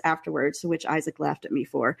then once afterwards, which Isaac laughed at me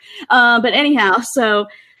for. But anyhow, so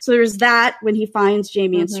there's that. When he finds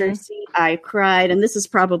Jaime and Cersei, I cried. And this is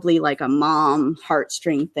probably like a mom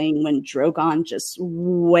heartstring thing when Drogon just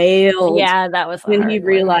wailed. Yeah, that was when he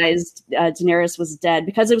realized Daenerys was dead,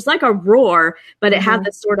 because it was like a roar, but it had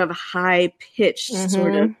this sort of high pitched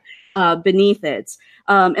sort of beneath it.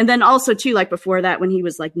 And then also too, before that, when he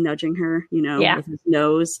was nudging her, with his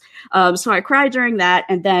nose. So I cried during that.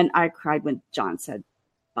 And then I cried when Jon said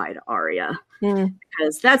bye to Arya.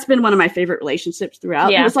 Because that's been one of my favorite relationships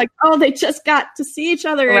throughout. It was they just got to see each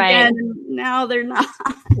other again, and now they're not.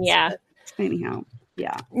 Yeah. Anyhow,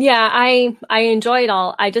 I enjoyed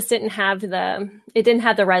all. I just didn't have the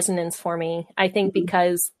resonance for me. I think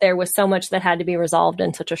because there was so much that had to be resolved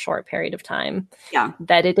in such a short period of time. Yeah,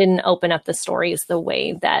 that it didn't open up the stories the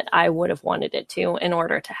way that I would have wanted it to in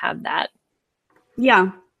order to have that.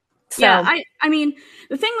 Yeah. So, I mean,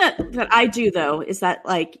 the thing that I do though is that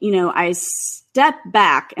I step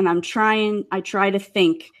back and I try to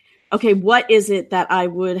think, okay, what is it that I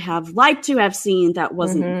would have liked to have seen that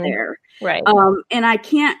wasn't there? Right. And I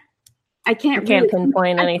can't really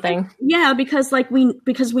pinpoint anything.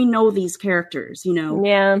 Because we know these characters,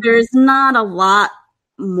 there's not a lot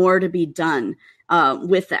more to be done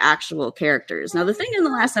with the actual characters. Now, the thing in the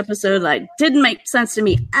last episode that didn't make sense to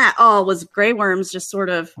me at all was Grey Worm's just sort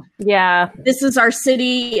of, this is our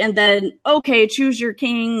city, and then, okay, choose your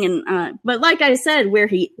king. And but like I said, where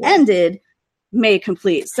he ended made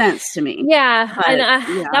complete sense to me.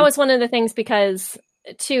 That was one of the things, because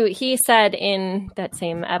too, he said in that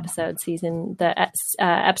same episode,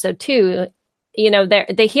 episode 2, he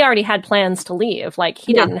already had plans to leave.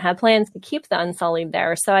 He didn't have plans to keep the Unsullied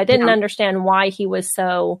there. So I didn't understand why he was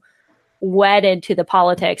so wedded to the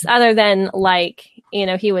politics, other than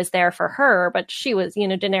he was there for her, but she was,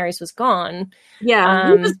 Daenerys was gone. Yeah.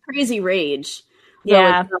 He was crazy rage.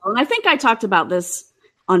 And I think I talked about this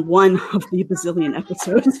on one of the bazillion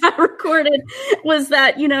episodes I recorded was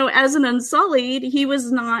that, as an Unsullied, he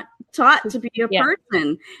was not taught to be a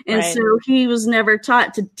person. And so he was never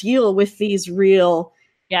taught to deal with these real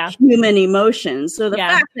human emotions. So the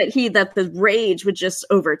fact that the rage would just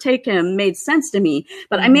overtake him made sense to me.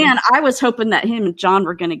 But I was hoping that him and John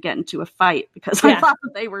were going to get into a fight because I thought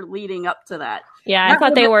that they were leading up to that. Yeah, I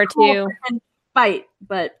thought they were too. Fight,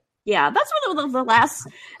 but that's what the last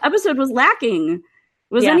episode was lacking.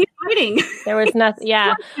 Was any fighting? There was nothing.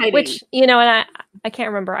 Yeah, which and I can't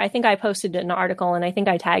remember. I think I posted an article and I think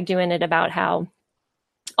I tagged you in it about how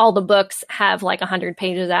all the books have like 100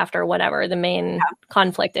 pages after whatever the main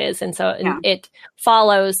conflict is, and so it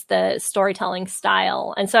follows the storytelling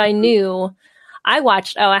style. And so I knew I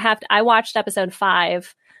watched episode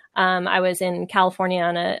 5. I was in California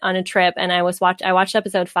on a trip, and I watched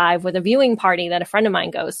episode 5 with a viewing party that a friend of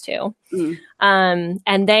mine goes to.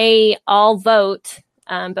 And they all vote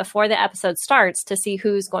before the episode starts to see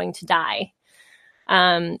who's going to die.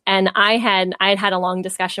 And I had a long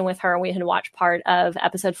discussion with her. We had watched part of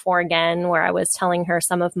episode 4 again, where I was telling her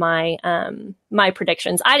some of my my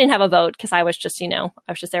predictions. I didn't have a vote because I was just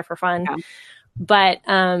there for fun. Yeah. But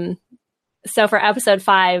so for episode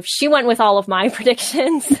 5, she went with all of my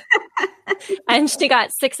predictions. And she got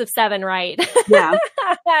 6 of 7 right. Yeah.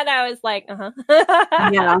 And I was like,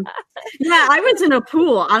 Yeah. I was in a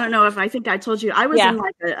pool. I don't know if I think I told you. I was in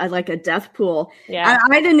like a death pool. Yeah.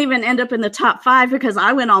 I didn't even end up in the top 5 because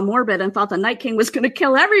I went all morbid and thought the Night King was going to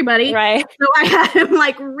kill everybody. Right. So I had him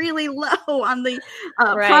like really low on the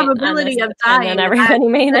probability of dying. And everybody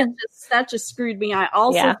made it. That just screwed me. I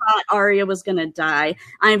also thought Arya was going to die.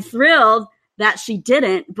 I'm thrilled that she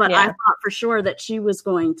didn't, but I thought for sure that she was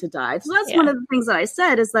going to die. So that's one of the things that I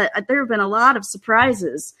said, is that there have been a lot of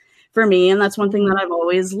surprises for me, and that's one thing that I've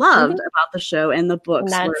always loved about the show and the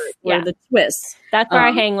books, were the twists. That's where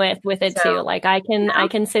I hang with it too. Like I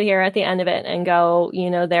can sit here at the end of it and go,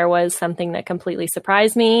 there was something that completely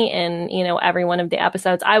surprised me, and every one of the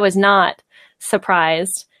episodes, I was not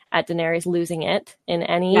surprised at Daenerys losing it in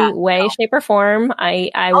any way, shape, or form.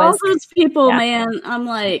 I all was those people, man. I'm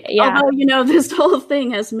like, this whole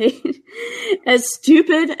thing has made, as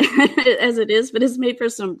stupid as it is, but it's made for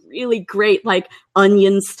some really great, like,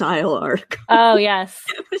 Onion style arc. Oh yes,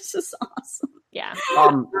 which is awesome. Yeah.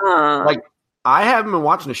 Like, I haven't been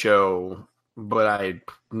watching the show, but I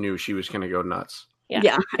knew she was going to go nuts.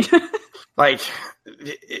 Yeah. Like,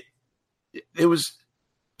 it was.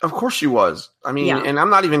 Of course she was. I mean, and I'm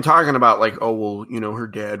not even talking about like, oh, well, her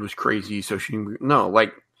dad was crazy, so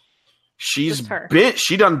like,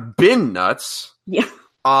 she done been nuts. Yeah.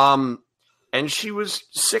 And she was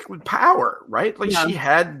sick with power, right? Like she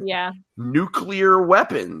had nuclear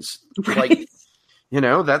weapons. Right. Like,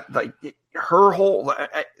 that like her whole,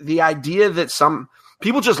 the idea that some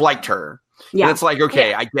people just liked her. Yeah. And it's like,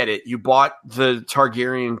 okay, I get it. You bought the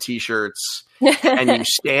Targaryen t-shirts and you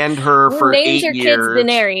stand her for 8 your years. Kids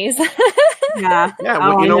Daenerys. Yeah.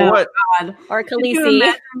 Well, you know what? God. Or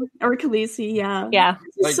Khaleesi. Yeah.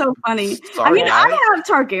 It's like, so funny. Sorry, I have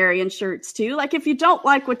Targaryen shirts too. Like, if you don't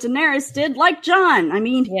like what Daenerys did, like Jon. I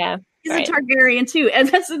mean, he's a Targaryen too. And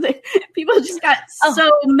that's the thing. People just got so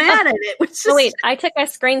mad at it. Wait, I took a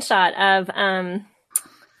screenshot of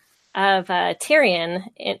Tyrion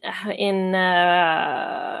in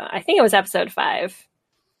I think it was episode 5.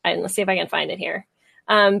 Let's see if I can find it here.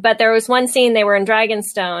 But there was one scene, they were in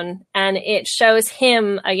Dragonstone, and it shows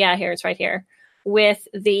him. Here it's right here with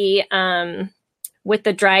the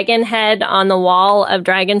dragon head on the wall of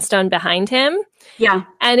Dragonstone behind him. Yeah,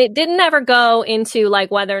 and it didn't ever go into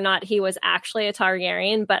like whether or not he was actually a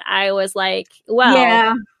Targaryen, but I was like, well.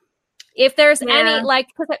 Yeah. If there's any, like,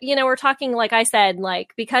 we're talking, like I said,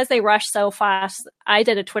 like, because they rush so fast, I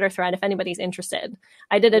did a Twitter thread, if anybody's interested.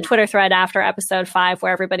 I did a Twitter thread after episode 5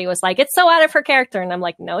 where everybody was like, it's so out of her character. And I'm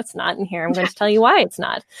like, no, it's not. And here, I'm going to tell you why it's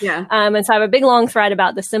not. Yeah. And so I have a big, long thread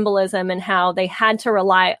about the symbolism and how they had to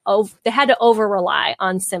over rely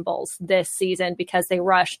on symbols this season because they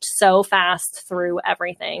rushed so fast through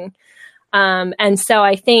everything. And so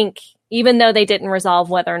I think even though they didn't resolve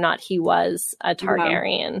whether or not he was a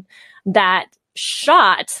Targaryen, that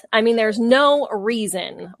shot, I mean, there's no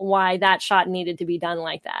reason why that shot needed to be done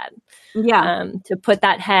like that. Yeah. To put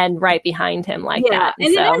that head right behind him like that.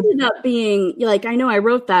 And so, it ended up being, like, I know I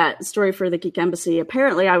wrote that story for the Geek Embassy.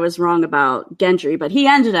 Apparently I was wrong about Gendry, but he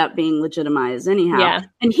ended up being legitimized anyhow. Yeah.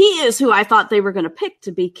 And he is who I thought they were going to pick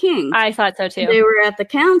to be king. I thought so too. They were at the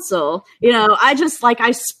council. I just, like, I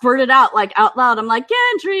spurted out, like, out loud. I'm like,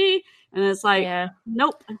 Gendry! And it's like,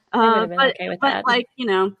 nope. But like,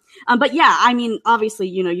 but yeah, I mean, obviously,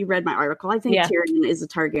 you read my article. I think Tyrion is a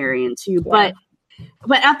Targaryen too, but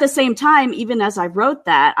But at the same time, even as I wrote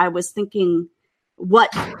that, I was thinking,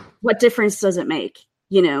 what difference does it make?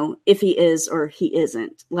 You know, if he is or he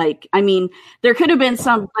isn't. Like, I mean, there could have been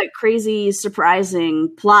some like crazy,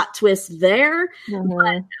 surprising plot twist there.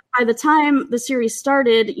 But by the time the series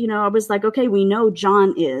started, you know, I was like, okay, we know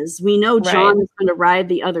John is. We know John is going to ride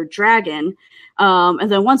the other dragon.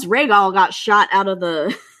 And then once Rhaegal got shot out of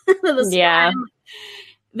the, sky,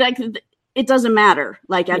 like, it doesn't matter,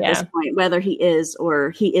 like, at this point, whether he is or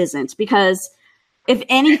he isn't. Because if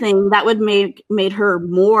anything, that would made her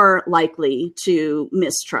more likely to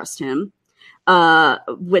mistrust him,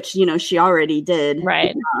 which, you know, she already did.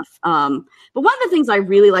 Right. Enough. But one of the things I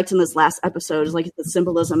really liked in this last episode is like the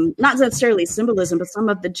symbolism, not necessarily symbolism, but some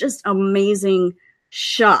of the just amazing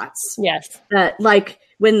shots. Yes. That, like,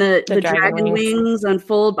 when the dragon wings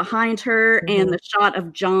unfold behind her and the shot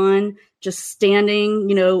of John just standing,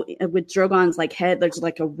 you know, with Drogon's like head, there's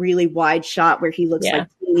like a really wide shot where he looks like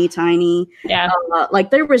teeny tiny. Yeah.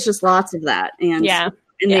 Like there was just lots of that. And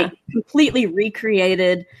they completely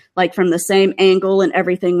recreated, like, from the same angle and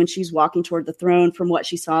everything when she's walking toward the throne from what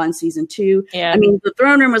she saw in season 2. Yeah. I mean, the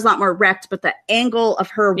throne room was a lot more wrecked, but the angle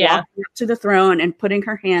of her walking up to the throne and putting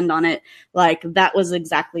her hand on it, like, that was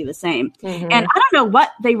exactly the same. And I don't know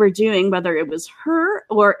what they were doing, whether it was her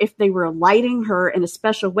or if they were lighting her in a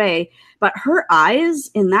special way, but her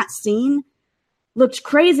eyes in that scene looked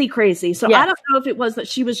crazy. So I don't know if it was that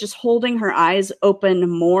she was just holding her eyes open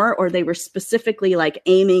more, or they were specifically like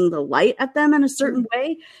aiming the light at them in a certain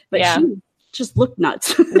way, but she just looked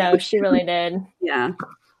nuts. No, she really did. Yeah.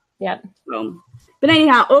 So, but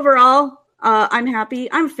anyhow, overall, I'm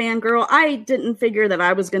happy. I'm a fangirl. I didn't figure that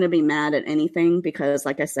I was going to be mad at anything because,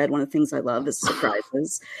 like I said, one of the things I love is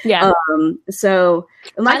surprises. So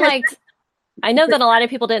like I know that a lot of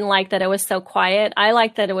people didn't like that it was so quiet. I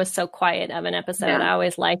like that it was so quiet of an episode. I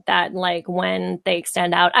always like that, like, when they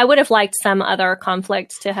extend out. I would have liked some other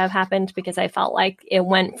conflict to have happened because I felt like it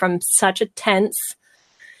went from such a tense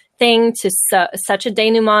thing to such a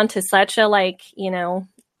denouement to such a, like, you know,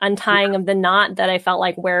 untying of the knot that I felt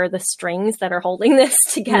like, where are the strings that are holding this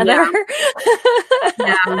together?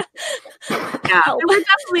 There were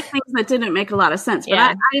definitely things that didn't make a lot of sense, but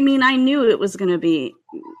I mean, I knew it was going to be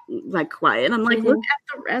like quiet. I'm like, look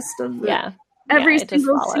at the rest of every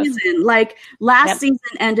single season. Like last season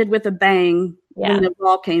ended with a bang when the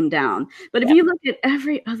wall came down. But if you look at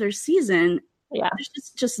every other season,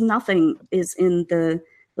 there's just nothing is in the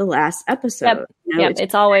last episode. You know,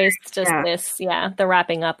 it's always just this, the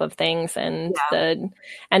wrapping up of things and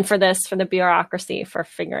for the bureaucracy for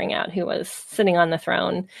figuring out who was sitting on the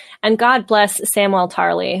throne. And God bless Samuel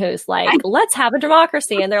Tarly, who's like, let's have a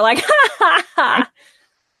democracy. And they're like, ha ha ha.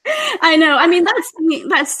 I know. I mean,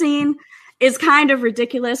 that scene is kind of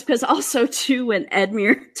ridiculous because also too, when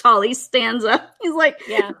Edmure Tully stands up, he's like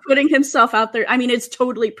putting himself out there. I mean, it's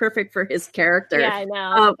totally perfect for his character. Yeah, I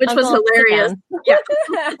know. Which was hilarious.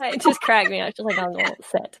 It just cracked me up. Just like, Uncle,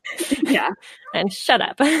 sit. Yeah. And shut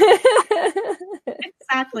up.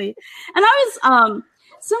 Exactly. And I was,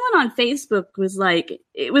 someone on Facebook was like,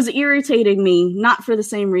 it was irritating me, not for the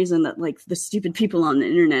same reason that like the stupid people on the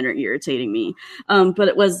internet are irritating me. But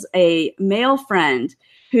it was a male friend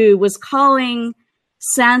who was calling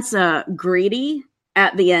Sansa greedy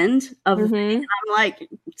at the end of the thing. And I'm like,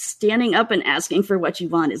 standing up and asking for what you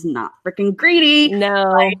want is not freaking greedy. No.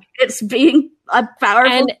 Like, it's being a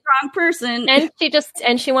powerful, strong person.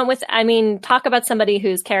 And she went with, I mean, talk about somebody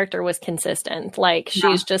whose character was consistent. Like,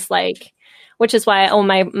 she's just like, which is why,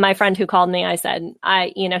 my friend who called me, I said,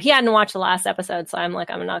 he hadn't watched the last episode, so I'm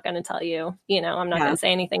like, I'm not going to tell you, I'm not going to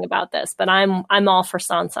say anything about this, but I'm all for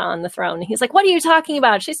Sansa on the throne. And he's like, what are you talking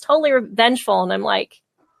about? She's totally revengeful. And I'm like,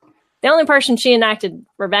 the only person she enacted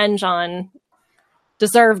revenge on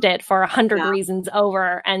deserved it for 100 reasons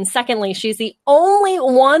over. And secondly, she's the only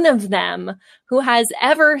one of them who has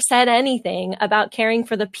ever said anything about caring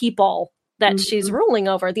for the people that she's ruling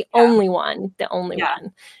over, the only one.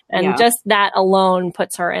 And just that alone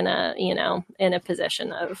puts her in a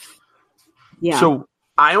position of. Yeah. So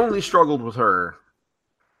I only struggled with her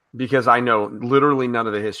because I know literally none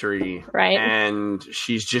of the history. Right. And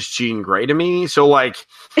she's just Jean Grey to me. So like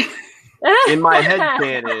in my head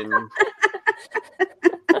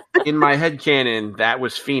canon, that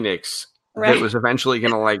was Phoenix that was eventually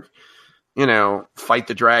going to like, fight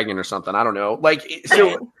the dragon or something. I don't know. Like,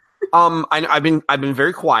 so. I've been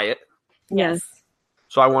very quiet. Yes.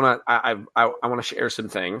 So I want to share some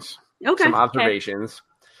things. Okay. Some observations.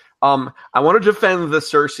 Okay. I want to defend the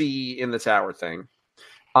Cersei in the tower thing.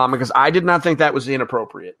 Because I did not think that was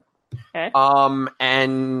inappropriate. Okay.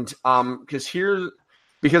 Because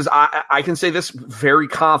because I can say this very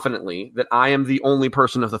confidently that I am the only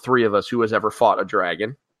person of the three of us who has ever fought a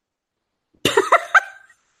dragon.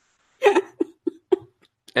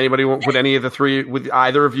 Anybody would any of the three? Would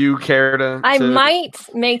either of you care to? I might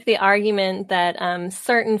make the argument that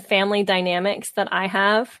certain family dynamics that I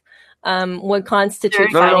have would constitute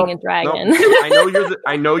fighting a dragon. No.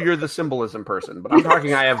 I know you're the symbolism person, but I'm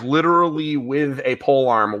talking. I have literally with a pole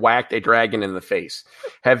arm whacked a dragon in the face.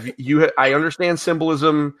 Have you? I understand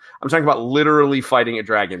symbolism. I'm talking about literally fighting a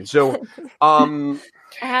dragon. So,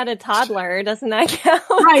 I had a toddler. Doesn't that count?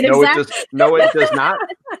 Right. No, exactly. it does not.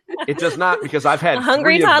 It does not, because I've had a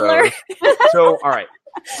hungry three toddler. Of those. So, all right.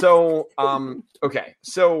 So, okay.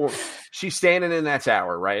 So she's standing in that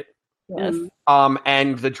tower, right? Yes.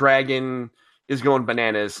 And the dragon is going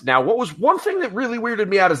bananas. Now, what was one thing that really weirded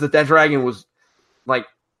me out is that dragon was like,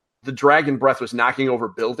 the dragon breath was knocking over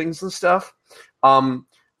buildings and stuff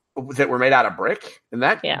that were made out of brick. And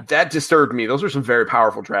that disturbed me. Those are some very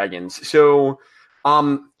powerful dragons. So,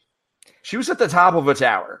 she was at the top of a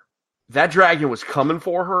tower. That dragon was coming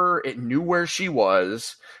for her. It knew where she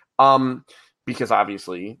was, because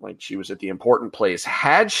obviously, like, she was at the important place.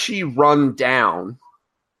 Had she run down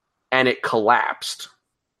and it collapsed,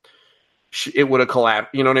 it would have collapsed.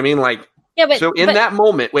 You know what I mean? Like, yeah. But so in that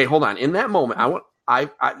moment, wait, hold on. In that moment,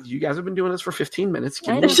 you guys have been doing this for 15 minutes.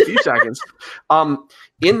 Give me a few seconds.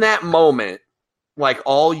 In that moment, like,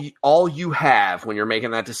 all you have when you're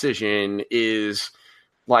making that decision is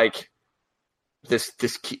like, this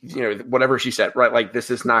whatever she said, right? Like, this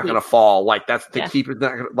is not going to fall. Like, that's the keep is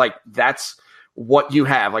not gonna, like, that's what you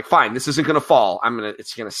have. Like, fine, this isn't going to fall.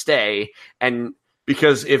 It's going to stay. And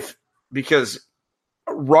because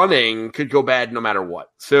running could go bad no matter what.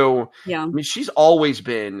 So, I mean, she's always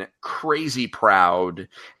been crazy proud,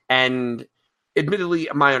 and admittedly,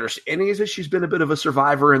 my understanding is that she's been a bit of a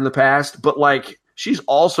survivor in the past, but like, she's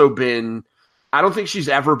also been, I don't think she's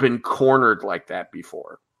ever been cornered like that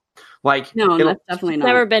before. Like, no, that's definitely not.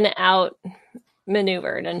 Never been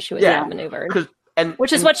outmaneuvered, and she was outmaneuvered.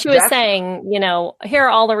 Which is what she was saying. You know, here are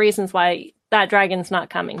all the reasons why that dragon's not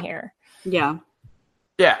coming here. Yeah.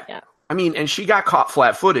 I mean, and she got caught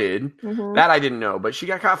flat-footed. Mm-hmm. That I didn't know, but she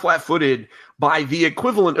got caught flat-footed by the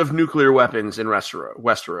equivalent of nuclear weapons in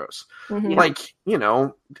Westeros. Mm-hmm. Like, you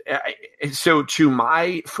know, so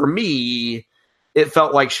for me, it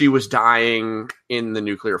felt like she was dying in the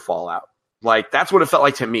nuclear fallout. Like, that's what it felt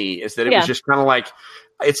like to me, is that it was just kind of like,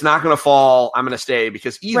 it's not going to fall, I'm going to stay,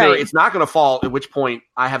 because either it's not going to fall, at which point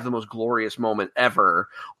I have the most glorious moment ever,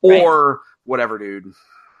 or whatever, dude.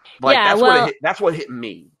 Like, that's what hit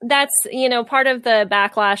me. That's, you know, part of the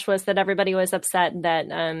backlash was that everybody was upset that,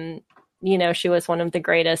 you know, she was one of the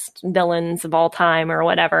greatest villains of all time or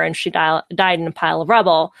whatever, and she died in a pile of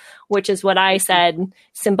rubble, which is what I said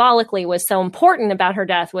symbolically was so important about her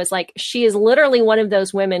death, was like, she is literally one of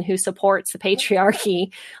those women who supports the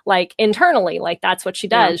patriarchy, like, internally. Like, that's what she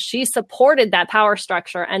does. She supported that power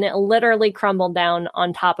structure, and it literally crumbled down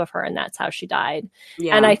on top of her, and that's how she died.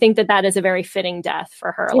 And I think that is a very fitting death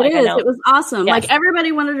for her. It was awesome. Yes. Like,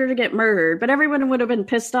 everybody wanted her to get murdered, but everyone would have been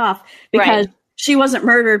pissed off because she wasn't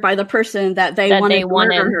murdered by the person that they wanted to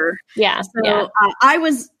murder her. Yeah. So I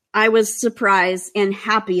was surprised and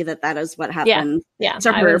happy that is what happened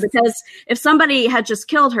to her. Because if somebody had just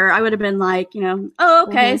killed her, I would have been like, you know, oh,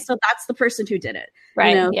 okay, so that's the person who did it.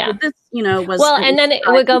 Right. You know, this, you know, was and then it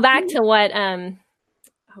would go back to what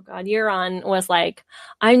oh God, Euron was like,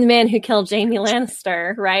 I'm the man who killed Jaime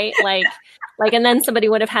Lannister, right? Like, and then somebody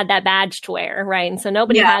would have had that badge to wear, right? And so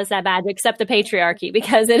nobody has that badge except the patriarchy,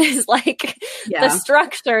 because it is like the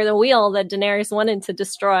structure, the wheel that Daenerys wanted to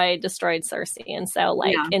destroyed Cersei. And so,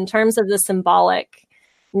 like, in terms of the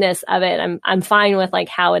symbolicness of it, I'm fine with like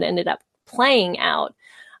how it ended up playing out.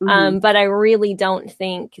 But I really don't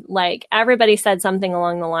think, like, everybody said something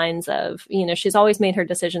along the lines of, you know, she's always made her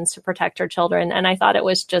decisions to protect her children. And I thought it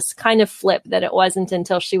was just kind of flip that it wasn't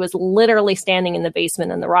until she was literally standing in the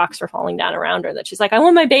basement and the rocks were falling down around her that she's like, I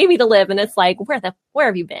want my baby to live. And it's like, where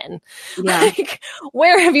have you been? Like,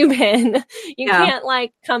 where have you been? You can't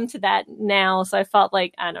like come to that now. So I felt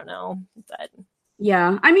like, I don't know. But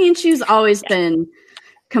I mean, she's always been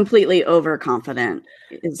completely overconfident.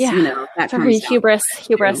 You know, that hubris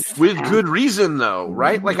with good reason, though,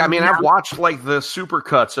 right? Like, I mean, I've watched like the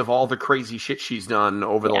supercuts of all the crazy shit she's done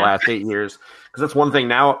over the last 8 years, because that's one thing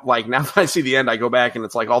now. Like, now that I see the end, I go back and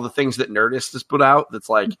it's like all the things that Nerdist has put out. That's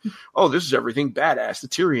like, oh, this is everything badass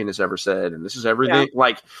that Tyrion has ever said, and this is everything.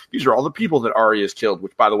 Like, these are all the people that Arya has killed,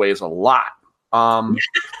 which, by the way, is a lot.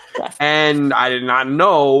 And I did not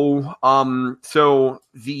know. So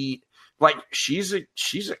she's a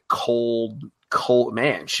cold cold.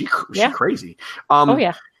 Man, she crazy. Oh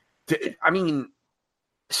yeah. I mean,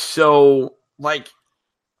 so like,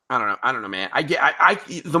 I don't know, man. I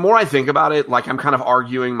the more I think about it, like I'm kind of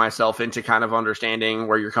arguing myself into kind of understanding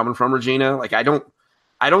where you're coming from, Regina. Like I don't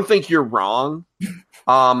think you're wrong.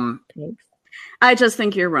 I just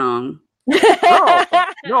think you're wrong.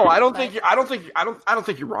 No, I don't think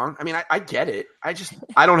you're wrong. I mean, I get it.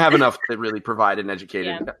 I don't have enough to really provide an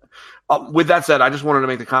educated. Yeah. With that said, I just wanted to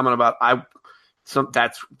make the comment about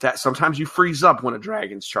sometimes you freeze up when a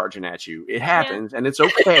dragon's charging at you. It happens, and it's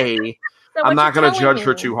okay. So I'm not going to judge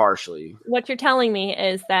her too harshly. What you're telling me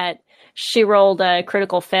is that she rolled a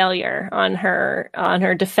critical failure on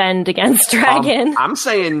her defend against dragon. I'm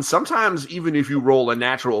saying sometimes even if you roll a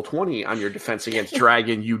natural 20 on your defense against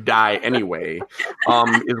dragon, you die anyway.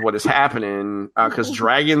 Is what is happening because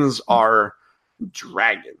dragons are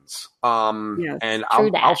dragons. Yes, and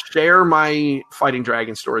I'll share my fighting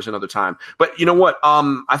dragon stories another time. But you know what?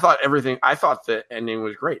 I thought the ending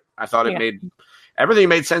was great. I thought everything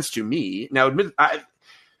made sense to me. Now,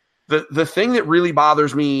 the thing that really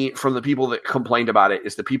bothers me from the people that complained about it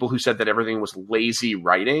is the people who said that everything was lazy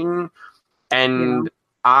writing. And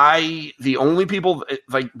the only people,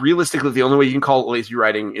 like realistically, the only way you can call it lazy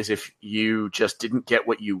writing is if you just didn't get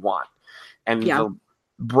what you want. And the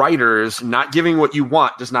writers not giving what you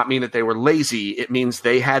want does not mean that they were lazy. It means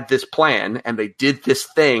they had this plan and they did this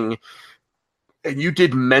thing and you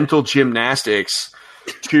did mental gymnastics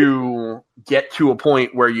to get to a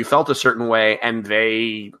point where you felt a certain way and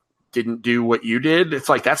they didn't do what you did. It's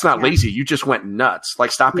like, that's not lazy. You just went nuts.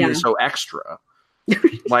 Like, stop being so extra.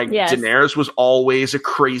 Like, Daenerys was always a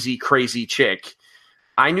crazy, crazy chick.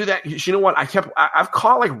 I knew that. You know what? I've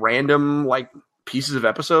caught like random like pieces of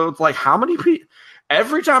episodes. Like, how many people?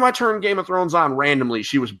 Every time I turned Game of Thrones on randomly,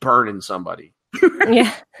 she was burning somebody.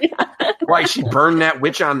 Like, she burned that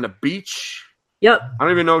witch on the beach. Yep. I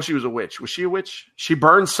don't even know if she was a witch. Was she a witch? She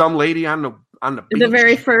burned some lady on the beach. The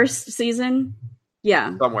very first season.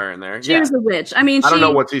 Yeah. Somewhere in there. She was a witch. I mean, I don't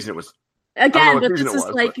know what season it was. Again, but this is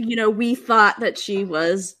like, we thought that she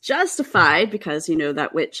was justified because,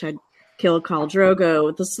 that witch had killed Khal Drogo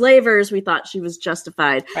with the slavers. We thought she was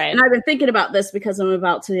justified. Right. And I've been thinking about this because I'm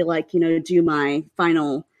about to do my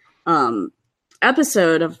final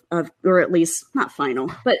episode of, or at least not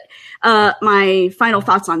final, but my final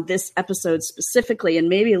thoughts on this episode specifically, and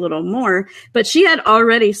maybe a little more. But she had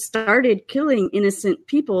already started killing innocent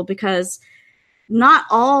people because not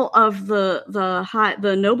all of the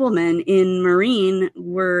noblemen in Meereen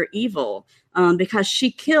were evil, because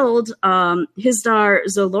she killed Hizdar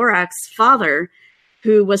Zolorak's father,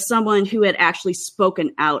 who was someone who had actually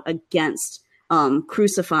spoken out against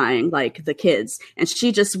crucifying like the kids, and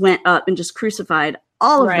she just went up and just crucified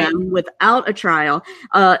all of them without a trial.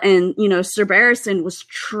 And Sir Barristan was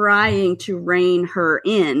trying to rein her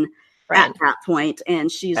in at that point,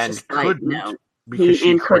 and she's just like, no. Because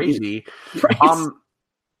she's crazy. Right.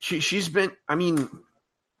 She's been. I mean,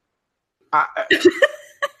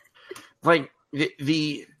 like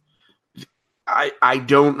I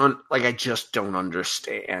don't like. I just don't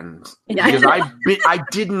understand because I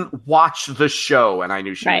didn't watch the show and I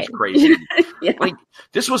knew she was crazy. Like,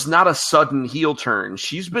 this was not a sudden heel turn.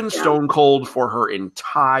 She's been stone cold for her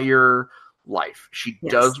entire life. She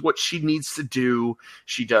does what she needs to do.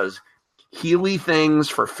 She does heely things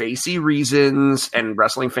for facey reasons, and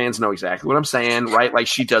wrestling fans know exactly what I'm saying, right? Like,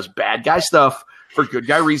 she does bad guy stuff for good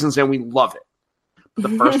guy reasons, and we love it. But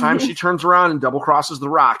the first time she turns around and double crosses the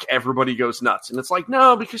Rock, everybody goes nuts, and it's like,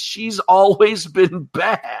 no, because she's always been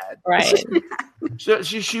bad, right?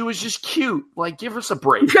 She was just cute. Like, give us a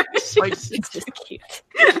break. Like, she's just cute.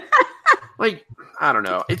 Like, I don't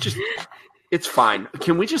know. It's fine.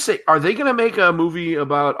 Can we just say, are they going to make a movie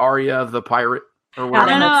about Arya the pirate? I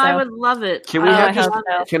don't know. I would love it. Can we have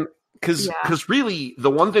because really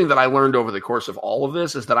the one thing that I learned over the course of all of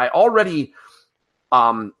this is that I already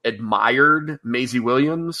admired Maisie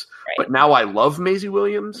Williams, but now I love Maisie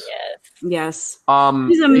Williams. Yes.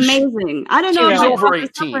 She's amazing. I don't know. She's over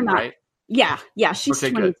 18, right? Yeah, she's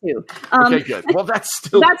 22. Good. Okay, good. Well, that's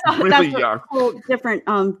still really young. A whole different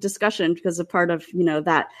discussion because a part of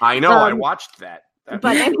that. I know. I watched that.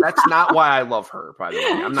 But that's not why I love her, by the way.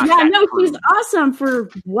 I'm not. Yeah, no, she's awesome for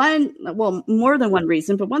more than one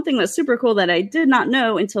reason. But one thing that's super cool that I did not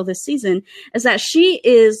know until this season is that she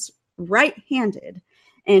is right-handed,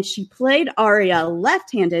 and she played Arya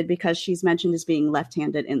left-handed because she's mentioned as being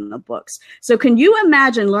left-handed in the books. So can you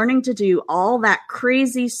imagine learning to do all that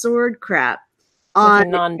crazy sword crap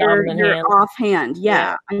on your offhand?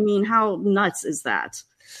 Yeah, I mean, how nuts is that?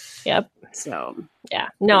 Yep. So Yeah.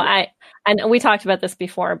 No, and we talked about this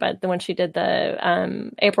before, but when she did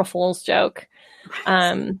the April Fool's joke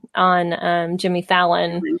on Jimmy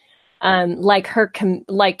Fallon,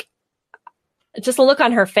 like just a look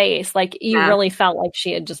on her face, like you really felt like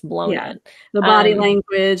she had just blown it. The body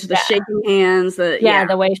language, the shaking hands,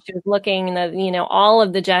 the way she was looking, all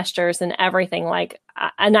of the gestures and everything. Like,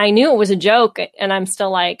 and I knew it was a joke, and I'm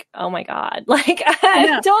still like, oh my god, like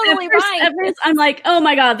I'm totally right. At first, I'm like, oh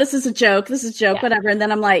my god, this is a joke, whatever. And then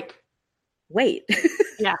I'm like, wait,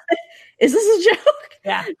 is this a joke?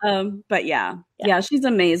 Yeah. But yeah, she's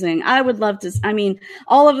amazing. I would love to. I mean,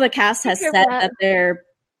 all of the cast has said that they're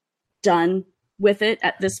done with it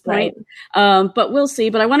at this point. Right. But we'll see.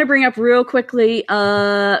 But I want to bring up real quickly,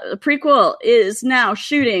 a prequel is now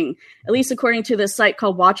shooting, at least according to this site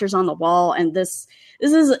called Watchers on the Wall. And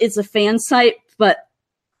it's a fan site, but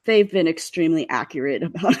they've been extremely accurate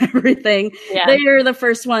about everything. Yeah. They are the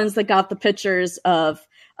first ones that got the pictures of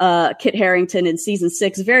Kit Harington in season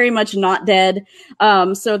 6, very much not dead.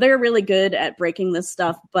 So they're really good at breaking this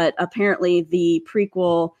stuff. But apparently the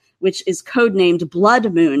prequel, which is codenamed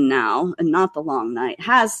Blood Moon now, and not The Long Night,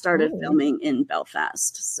 has started filming in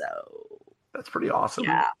Belfast. So that's pretty awesome.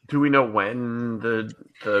 Yeah. Do we know when the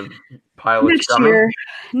pilot's coming?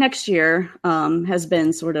 Next year has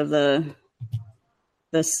been sort of the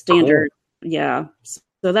standard. Cool. Yeah.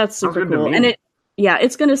 So that's super cool. And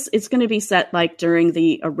it's gonna be set like during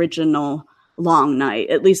the original Long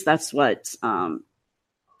Night. At least that's what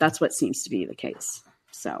seems to be the case.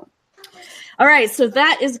 So. All right, so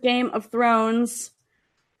that is Game of Thrones.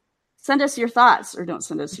 Send us your thoughts, or don't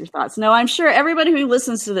send us your thoughts. No, I'm sure everybody who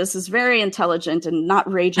listens to this is very intelligent and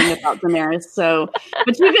not raging about Daenerys.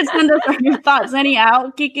 But you can send us your thoughts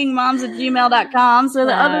anyhow, geekingmoms@gmail.com. So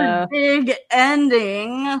the other big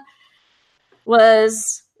ending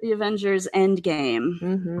was the Avengers Endgame.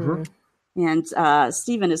 Mm-hmm. And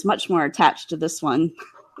Steven is much more attached to this one.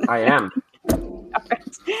 I am.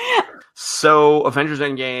 So Avengers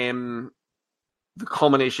Endgame, the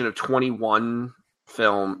culmination of 21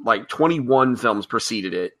 films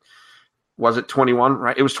preceded it. Was it 21?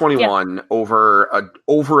 Right, it was 21 over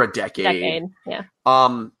a decade. Yeah.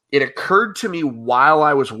 It occurred to me while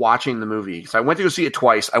I was watching the movie, because I went to go see it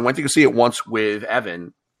twice. I went to go see it once with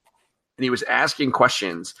Evan, and he was asking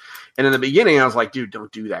questions. And in the beginning, I was like, "Dude,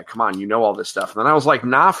 don't do that. Come on, you know all this stuff." And then I was like,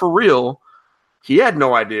 "Nah, for real." He had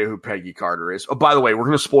no idea who Peggy Carter is. Oh, by the way, we're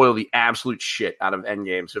going to spoil the absolute shit out of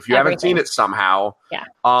Endgame. So if you haven't seen it somehow,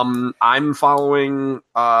 I'm following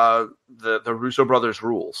the Russo brothers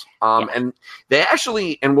rules. And they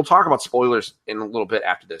actually, and we'll talk about spoilers in a little bit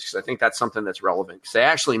after this, because I think that's something that's relevant. Because they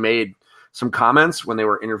actually made some comments when they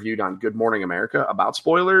were interviewed on Good Morning America about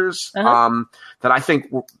spoilers that I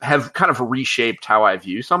think have kind of reshaped how I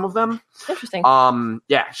view some of them. Interesting.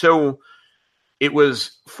 So it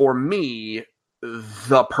was, for me,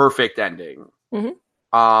 the perfect ending.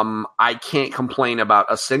 Mm-hmm. I can't complain about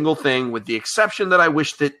a single thing, with the exception that I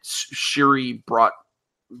wish that Shuri brought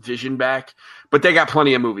Vision back, but they got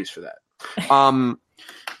plenty of movies for that.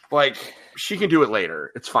 Like, she can do it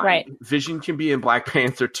later. It's fine. Right. Vision can be in Black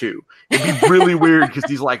Panther too. It'd be really weird because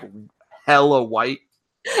he's like hella white.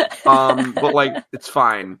 But like, it's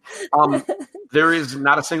fine. There is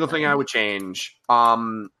not a single thing I would change.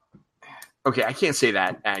 Okay, I can't say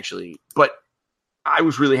that actually, but I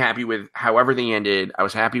was really happy with how everything ended. I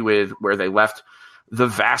was happy with where they left the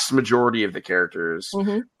vast majority of the characters.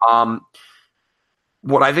 Mm-hmm.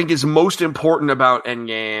 What I think is most important about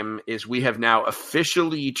Endgame is we have now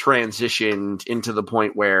officially transitioned into the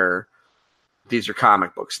point where these are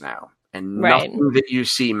comic books now, and nothing that you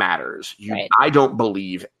see matters. I don't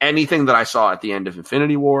believe anything that I saw at the end of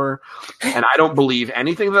Infinity War, and I don't believe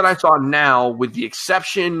anything that I saw now, with the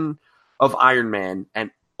exception of Iron Man,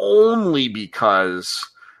 and only because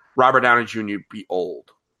Robert Downey Jr. be old.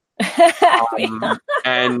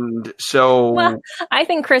 And so, well, I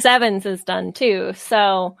think Chris Evans is done too.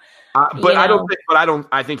 So,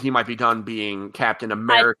 I think he might be done being Captain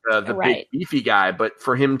America, big beefy guy. But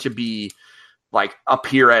for him to be like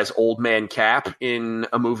appear as Old Man Cap in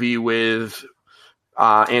a movie with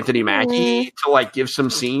Anthony Mackie to like give some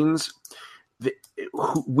scenes, but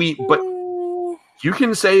you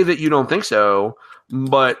can say that you don't think so.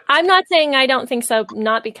 But I'm not saying I don't think so,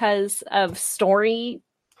 not because of story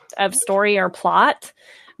or plot,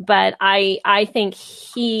 But I think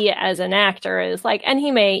he as an actor is like, and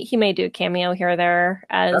he may do a cameo here or there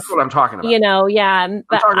as, that's what I'm talking about. You know, yeah.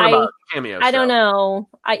 But cameos, I don't know.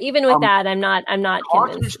 Even with that, I'm not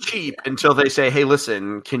talk convinced. Is cheap until they say, "Hey,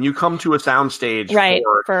 listen, can you come to a soundstage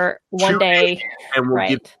for one day, and we'll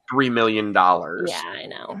give you $3 million." Yeah, I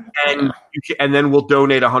know. And then we'll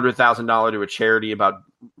donate $100,000 to a charity about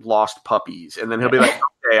lost puppies, and then he'll be like,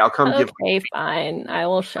 "Okay, I'll come give." Okay, fine. I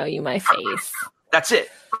will show you my face. That's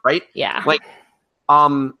it, right? Yeah. Like,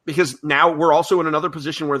 because now we're also in another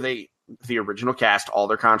position where the original cast, all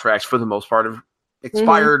their contracts for the most part have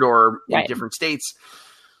expired or in different states.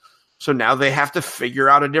 So now they have to figure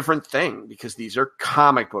out a different thing because these are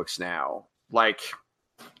comic books now. Like,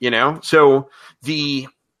 so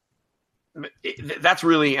that's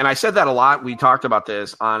really, and I said that a lot. We talked about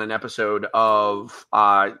this on an episode of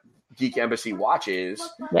Geek Embassy Watches.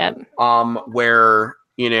 Yeah. Where,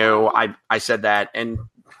 I said that, and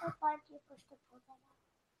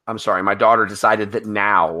I'm sorry, my daughter decided that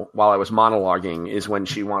now, while I was monologuing, is when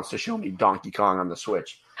she wants to show me Donkey Kong on the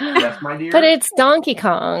Switch. Yes, my dear. But it's Donkey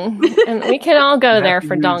Kong, and we can all go there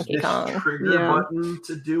for Donkey Kong. Trigger button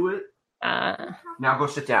to do it. Now go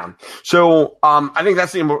sit down. So I think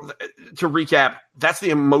that's to recap. That's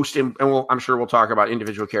the most, and I'm sure we'll talk about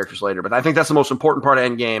individual characters later. But I think that's the most important part of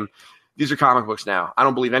Endgame. These are comic books now. I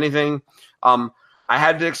don't believe anything. I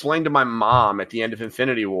had to explain to my mom at the end of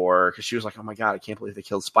Infinity War because she was like, "Oh my god, I can't believe they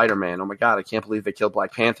killed Spider-Man. Oh my god, I can't believe they killed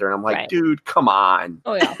Black Panther." And I'm like, "Dude, come on."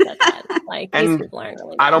 Oh yeah, that's that. Like these people aren't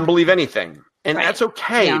really. I don't believe anything, and that's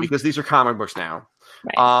okay because these are comic books now.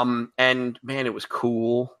 Right. And man, it was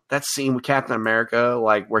cool. That scene with Captain America,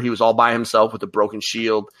 like where he was all by himself with a broken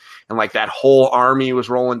shield, and like that whole army was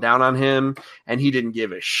rolling down on him, and he didn't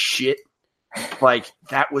give a shit. Like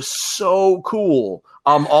that was so cool.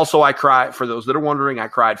 Also, I cried. For those that are wondering, I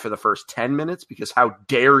cried for the first 10 minutes because how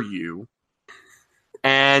dare you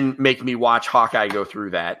and make me watch Hawkeye go through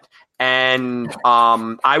that. And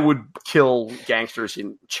I would kill gangsters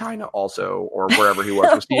in China also, or wherever he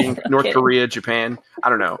was. Was he in North Korea, Japan? I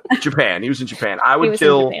don't know. Japan. He was in Japan. I would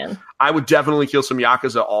definitely kill some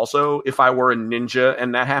Yakuza also if I were a ninja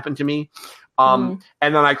and that happened to me. And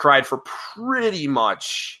then I cried for pretty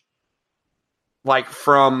much like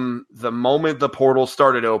from the moment the portal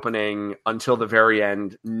started opening until the very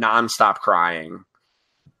end, nonstop crying.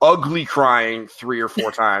 Ugly crying 3 or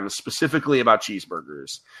 4 times, specifically about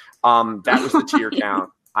cheeseburgers. That was the tear count.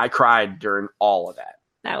 I cried during all of that.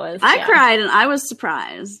 I cried and I was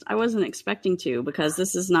surprised. I wasn't expecting to because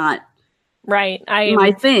this is not my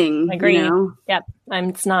thing. I agree. Yep.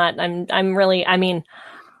 It's not. I'm really. I mean,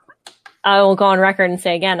 I will go on record and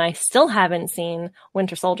say again, I still haven't seen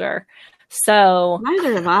Winter Soldier. So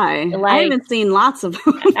neither have I. I haven't seen lots of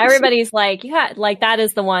them. Everybody's like, yeah, like that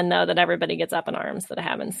is the one though that everybody gets up in arms that I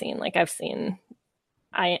haven't seen. Like I've seen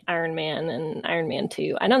Iron Man and Iron Man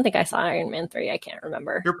 2. I don't think I saw Iron Man 3. I can't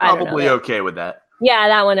remember. You're probably okay with that. Yeah,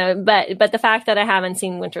 that one. But the fact that I haven't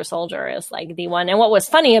seen Winter Soldier is like the one. And what was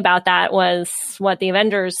funny about that was what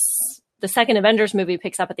the second Avengers movie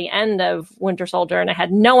picks up at the end of Winter Soldier, and I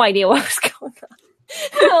had no idea what was going on.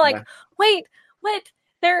 I'm like, wait, what?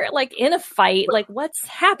 They're like in a fight. Like, what's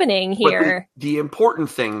happening here? The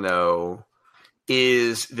important thing, though,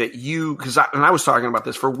 is that because I was talking about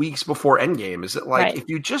this for weeks before Endgame, is that like if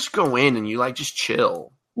you just go in and you like just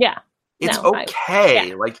chill, it's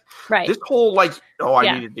okay. This whole I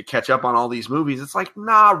needed to catch up on all these movies. It's like,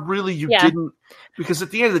 nah, really, you didn't, because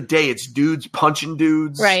at the end of the day, it's dudes punching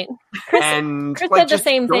dudes, right? Chris said the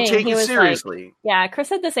same thing. Take it seriously. Chris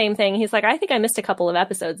said the same thing. He's like, I think I missed a couple of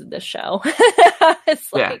episodes of this show.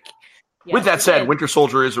 It's like, with that said, Winter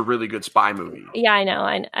Soldier is a really good spy movie. Yeah, I know.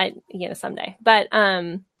 I someday, but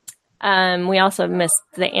we also missed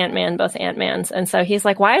the Ant-Man, both Ant-Mans, and so he's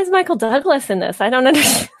like, why is Michael Douglas in this? I don't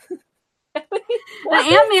understand. The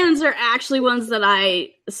Ant-Mans are actually ones that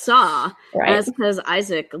I saw, as because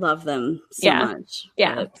Isaac loved them so much.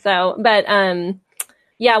 Yeah. So, but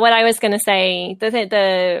what I was going to say,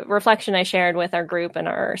 the reflection I shared with our group and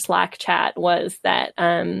our Slack chat was that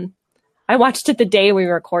I watched it the day we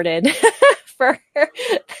recorded for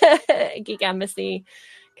Geek Embassy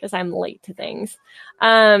because I'm late to things.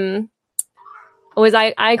 I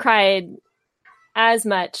cried as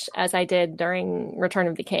much as I did during Return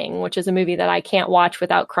of the King, which is a movie that I can't watch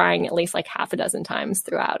without crying at least like half a dozen times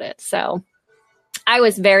throughout it. So I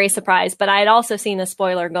was very surprised, but I had also seen a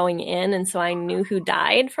spoiler going in, and so I knew who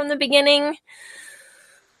died from the beginning.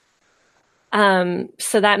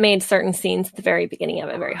 So that made certain scenes at the very beginning of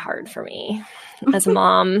it very hard for me as a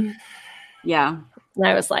mom. Yeah. And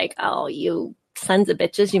I was like, oh, you sons of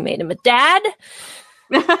bitches, you made him a dad.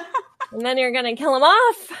 And then you're gonna kill him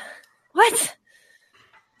off? What?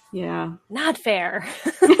 Yeah. Not fair.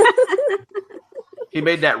 He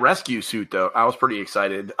made that rescue suit, though. I was pretty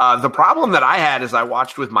excited. The problem that I had is I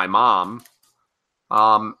watched with my mom,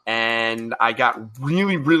 and I got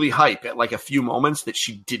really, really hype at like a few moments that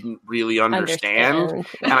she didn't really understand.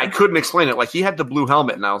 And I couldn't explain it. Like, he had the blue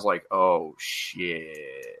helmet, and I was like, oh,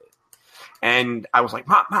 shit. And I was like,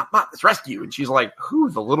 Mom, it's rescue. And she's like, who,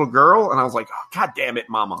 the little girl? And I was like, oh, God damn it,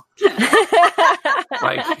 Mama.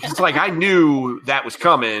 Like, it's like I knew that was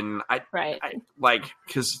coming. Because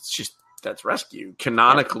it's just, that's rescue.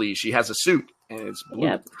 Canonically, she has a suit, and it's blue.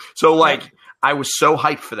 Yep. So, like, I was so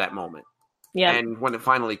hyped for that moment. Yeah. And when it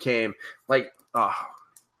finally came, like,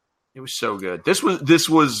 it was so good.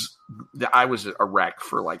 I was a wreck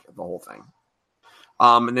for, like, the whole thing.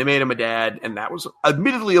 And they made him a dad, and that was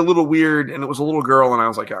admittedly a little weird, and it was a little girl, and I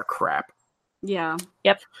was like, oh, crap. Yeah.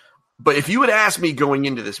 Yep. But if you had asked me going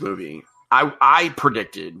into this movie, I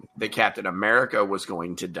predicted that Captain America was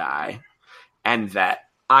going to die, and that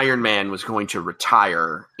Iron Man was going to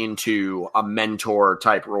retire into a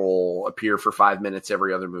mentor-type role, appear for 5 minutes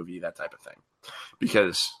every other movie, that type of thing.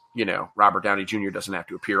 Because, you know, Robert Downey Jr. doesn't have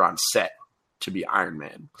to appear on set to be Iron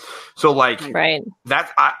Man. So, like,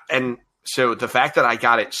 so the fact that I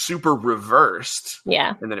got it super reversed,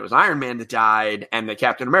 and then it was Iron Man that died, and that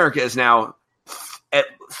Captain America is now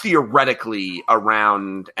theoretically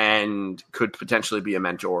around and could potentially be a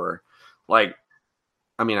mentor. Like,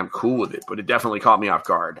 I mean, I'm cool with it, but it definitely caught me off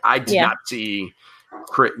guard. I did not see,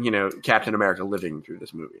 Captain America living through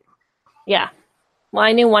this movie. Yeah. Well,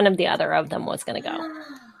 I knew one of the other of them was going to go.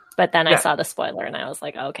 But then I saw the spoiler, and I was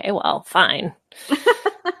like, okay, well, fine.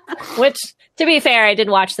 Which, to be fair, I did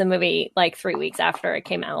watch the movie like 3 weeks after it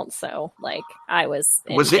came out, so like I was.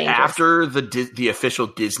 Was it after the official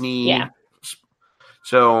Disney? Yeah.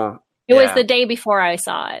 So it was the day before I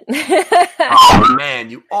saw it. Oh man,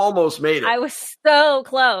 you almost made it. I was so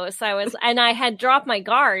close. And I had dropped my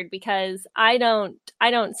guard because I don't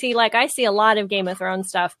see, like, I see a lot of Game of Thrones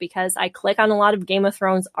stuff because I click on a lot of Game of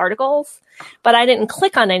Thrones articles, but I didn't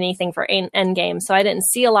click on anything for Endgame, so I didn't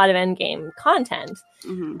see a lot of Endgame content.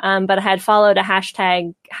 Mm-hmm. But I had followed a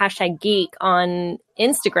hashtag geek on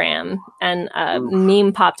Instagram, and a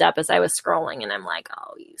meme popped up as I was scrolling, and I'm like,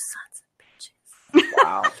 oh, you sons of bitches.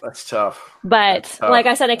 Wow, that's tough. But like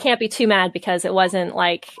I said, I can't be too mad because it wasn't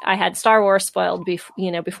like I had Star Wars spoiled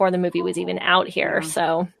before the movie was even out here.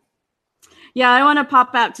 So yeah, I want to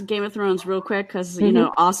pop back to Game of Thrones real quick because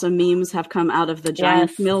awesome memes have come out of the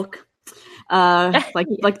giant milk.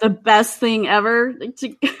 Like the best thing ever.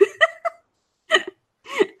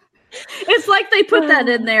 It's like they put that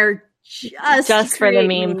in there just for the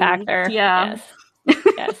meme factor. Yeah.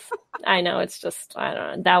 Yes. I know. It's just, I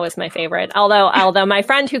don't know. That was my favorite. Although my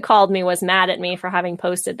friend who called me was mad at me for having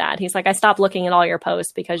posted that. He's like, I stopped looking at all your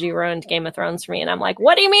posts because you ruined Game of Thrones for me. And I'm like,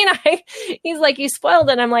 what do you mean? He's like, you spoiled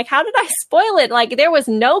it. I'm like, how did I spoil it? Like, there was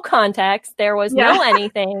no context. There was no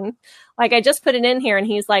anything. Like, I just put it in here, and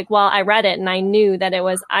he's like, well, I read it, and I knew that it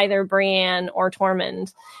was either Brienne or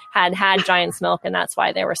Tormund had Giant's Milk, and that's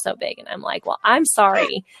why they were so big. And I'm like, well, I'm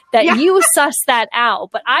sorry that you sussed that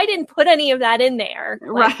out, but I didn't put any of that in there.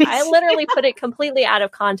 Like, I literally put it completely out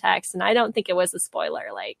of context, and I don't think it was a spoiler.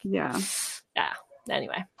 Like, yeah.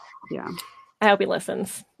 Anyway. Yeah. I hope he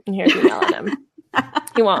listens and hears me yell at him.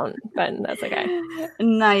 He won't, but that's okay.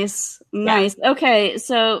 Nice. Yeah. Okay,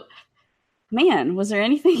 so... Man, was there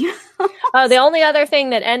anything else? Oh, the only other thing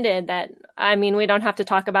that ended that, I mean, we don't have to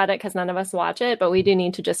talk about it because none of us watch it, but we do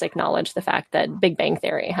need to just acknowledge the fact that Big Bang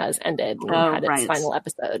Theory has ended and had its final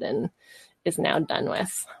episode and is now done with.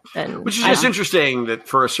 And which is just interesting that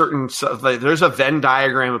for a certain, there's a Venn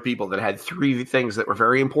diagram of people that had three things that were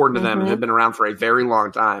very important to them and have been around for a very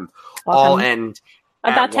long time, all end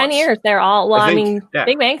about 10 years. They're all, well, I mean,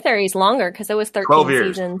 Big Bang Theory is longer because it was 13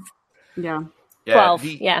 seasons. Yeah. 12,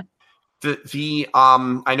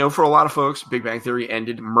 I know for a lot of folks, Big Bang Theory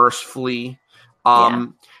ended mercifully.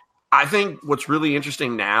 I think what's really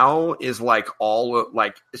interesting now is like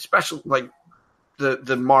especially like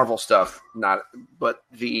the Marvel stuff, but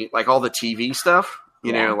all the TV stuff,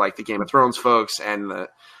 you know, like the Game of Thrones folks and the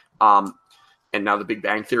and now the Big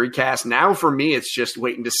Bang Theory cast. Now for me, it's just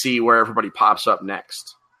waiting to see where everybody pops up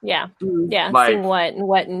next. Yeah. Seeing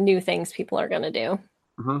what new things people are going to do.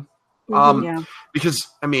 Mm-hmm. Because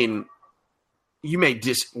I mean, you may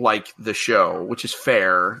dislike the show, which is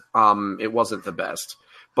fair. It wasn't the best,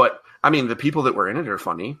 but I mean, the people that were in it are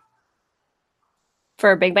funny.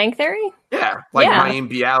 For Big Bang Theory? Yeah. Mayim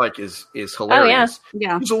Bialik is hilarious. Oh,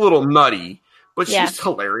 yeah. She's a little nutty, but she's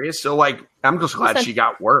hilarious. So like I'm just glad she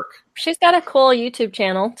got work. She's got a cool YouTube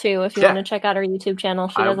channel too. If you want to check out her YouTube channel,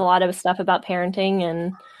 she does a lot of stuff about parenting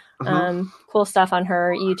and cool stuff on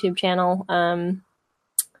her YouTube channel.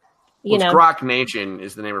 Grok Nation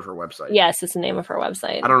is the name of her website. Yes, it's the name of her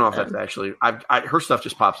website. I don't know if that's actually. Her stuff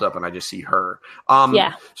just pops up and I just see her.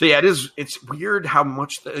 So it is. It's weird how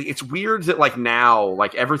much. It's weird that like now,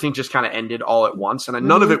 like everything just kind of ended all at once, and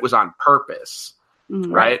none of it was on purpose.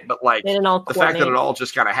 Right. But like the fact that it all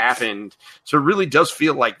just kind of happened. So it really does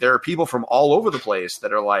feel like there are people from all over the place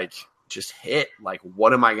that are like just hit. Like,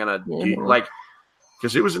 what am I going to do? Like,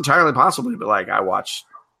 because it was entirely possible. But like, I watched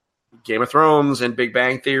Game of Thrones and Big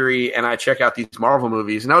Bang Theory, and I check out these Marvel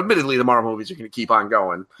movies. Now, admittedly, the Marvel movies are going to keep on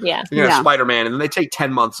going. Yeah. You're going to have Spider-Man, and then they take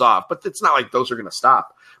 10 months off. But it's not like those are going to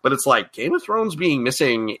stop. But it's like Game of Thrones being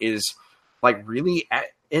missing is like really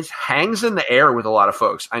it hangs in the air with a lot of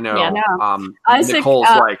folks. I know. Yeah. Isaac, Nicole's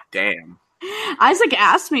like, damn. Isaac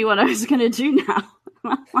asked me what I was going to do now.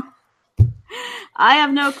 I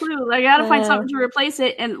have no clue. I got to find something to replace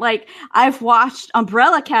it. And like, I've watched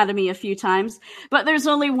Umbrella Academy a few times, but there's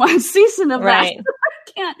only one season of that. So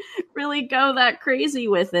I can't really go that crazy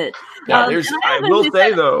with it. Yeah, I will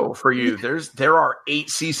say though, for you, there are 8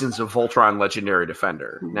 seasons of Voltron Legendary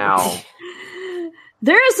Defender now.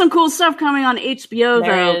 There is some cool stuff coming on HBO,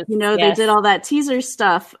 though. They did all that teaser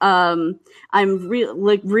stuff. I'm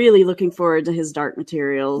really looking forward to his Dark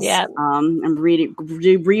Materials. Yeah. I'm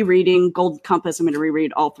rereading Gold Compass. I'm going to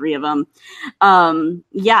reread all 3 of them. And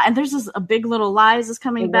there's a Big Little Lies is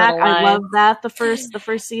coming back. I love that. The first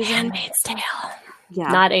season. Handmaid's Tale.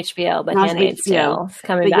 Yeah. Not HBO, but Handmaid's Tale. It's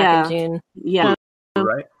coming back in June. Yeah.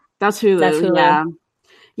 Right. That's Hulu. Yeah.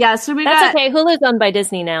 Yeah, so that's okay. Hulu's owned by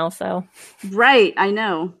Disney now, so right. I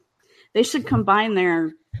know they should combine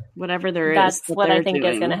their whatever there that's is. That's what I think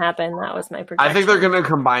is going to happen. That was my prediction. I think they're going to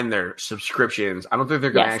combine their subscriptions. I don't think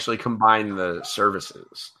they're going to actually combine the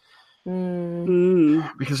services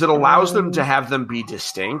because it allows them to have them be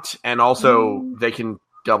distinct, and also they can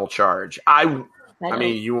double charge. I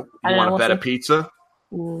mean, you want to bet a pizza?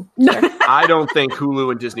 Sure. I don't think Hulu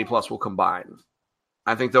and Disney Plus will combine.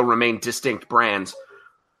 I think they'll remain distinct brands.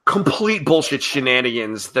 Complete bullshit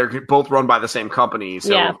shenanigans. They're both run by the same company,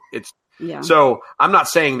 so So I'm not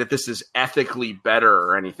saying that this is ethically better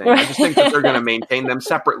or anything. I just think that they're going to maintain them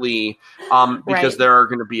separately because there are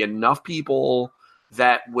going to be enough people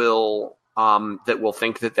that will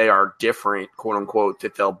think that they are different, quote unquote,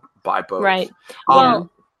 that they'll buy both. Right. Well,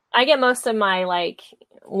 I get most of my like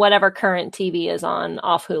whatever current TV is on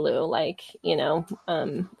off Hulu, like,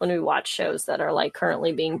 when we watch shows that are like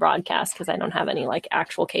currently being broadcast, because I don't have any like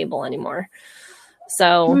actual cable anymore.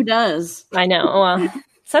 So who does? I know. Well,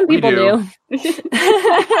 some people do.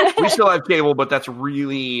 We still have cable, but that's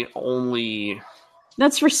really only.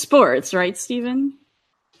 That's for sports, right, Steven?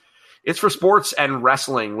 It's for sports and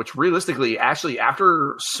wrestling, which realistically, actually,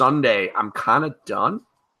 after Sunday, I'm kind of done.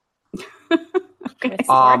 Okay.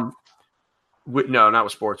 No, not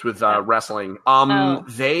with sports, with wrestling.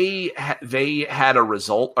 They had a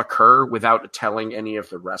result occur without telling any of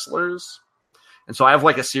the wrestlers. And so I have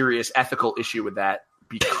like a serious ethical issue with that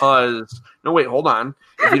because no, wait, hold on.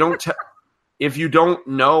 If you don't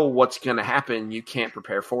know what's going to happen, you can't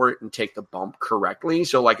prepare for it and take the bump correctly.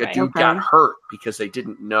 So like a dude got hurt because they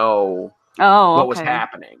didn't know what was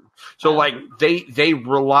happening. So like they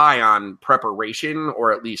rely on preparation,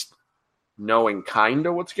 or at least knowing kind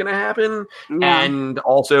of what's going to happen. Yeah. And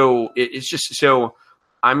also it's just, so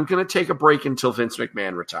I'm going to take a break until Vince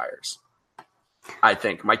McMahon retires. I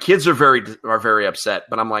think my kids are very upset,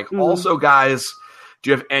 but I'm like, also guys, do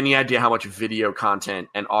you have any idea how much video content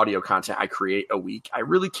and audio content I create a week? I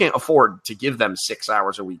really can't afford to give them 6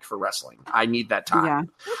 hours a week for wrestling. I need that time. Yeah.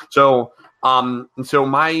 So, so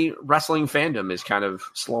my wrestling fandom is kind of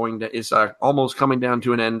almost coming down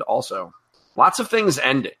to an end also. Lots of things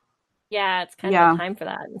ended. Yeah, it's kind of time for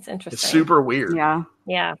that. It's interesting. It's super weird. Yeah.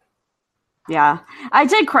 Yeah. Yeah. I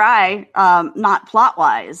did cry, not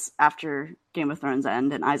plot-wise, after Game of Thrones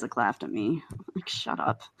end, and Isaac laughed at me. I'm like, shut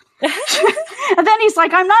up. And then he's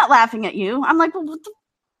like, I'm not laughing at you. I'm like, well,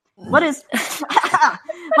 what is...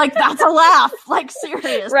 like, that's a laugh. Like,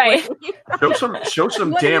 seriously. Right. Show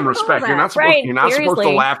some damn respect. You're not supposed to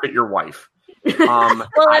laugh at your wife. Well,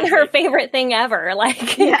 and her favorite thing ever. Like,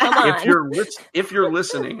 come on. If you're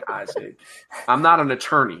listening, Isaac, I'm not an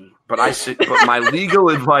attorney, but my legal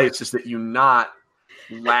advice is that you not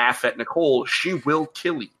laugh at Nicole. She will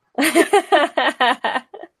kill you.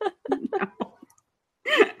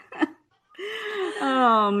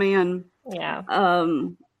 Oh man. Yeah.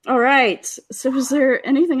 All right. So, is there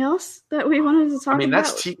anything else that we wanted to talk about?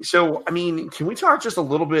 Can we talk just a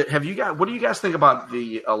little bit? What do you guys think about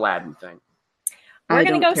the Aladdin thing? We're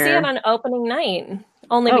going to go see it on opening night.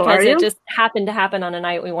 Only because it just happened to happen on a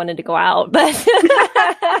night we wanted to go out. But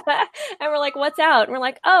and we're like, what's out? And we're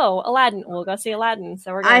like, oh, Aladdin. We'll go see Aladdin.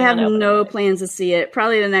 So we're going I have no plans to see it.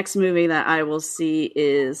 Probably the next movie that I will see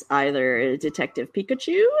is either Detective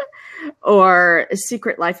Pikachu or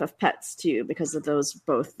Secret Life of Pets 2, because of those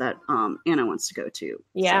both that Anna wants to go to.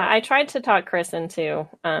 Yeah, so. I tried to talk Chris into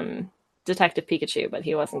Detective Pikachu, but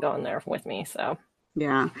he wasn't going there with me. So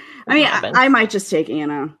yeah, I mean, I might just take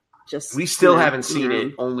Anna. We still haven't seen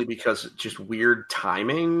it only because it's just weird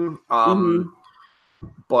timing.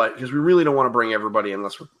 But because we really don't want to bring everybody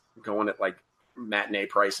unless we're going at like matinee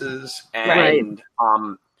prices. And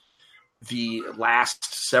the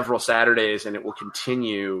last several Saturdays, and it will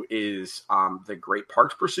continue, is the Great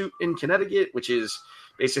Parks Pursuit in Connecticut, which is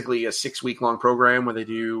basically a 6-week-long program where they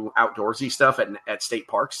do outdoorsy stuff at state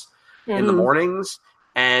parks in the mornings.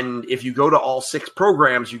 And if you go to all 6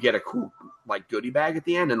 programs, you get a cool like goodie bag at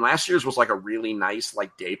the end. And last year's was like a really nice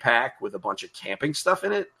like day pack with a bunch of camping stuff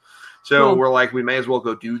in it. So we're like, we may as well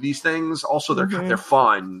go do these things. Also, they're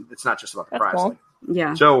fun. It's not just about the prize. Cool.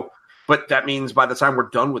 Yeah. So, but that means by the time we're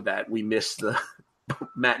done with that, we miss the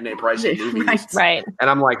matinee price of movies. Right. And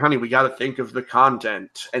I'm like, honey, we got to think of the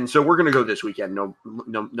content. And so we're going to go this weekend.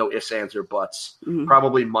 No ifs, ands, or buts.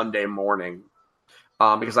 Probably Monday morning.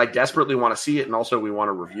 Because I desperately want to see it, and also we want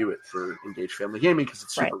to review it for Engaged Family Gaming because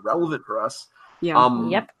it's super relevant for us. Yeah.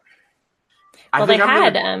 Yep. Well, they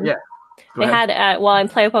had in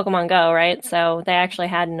Play Pokemon Go, right? So they actually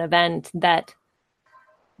had an event that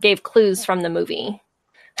gave clues from the movie.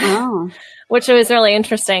 Oh. Which was really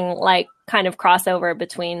interesting, like kind of crossover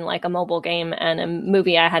between like a mobile game and a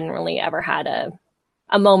movie. I hadn't really ever had a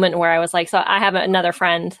moment where I was like, so I have another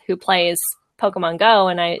friend who plays Pokemon Go,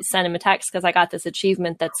 and I sent him a text because I got this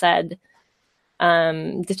achievement that said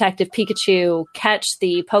Detective Pikachu catch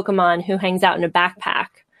the Pokemon who hangs out in a backpack.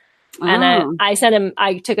 And I sent him,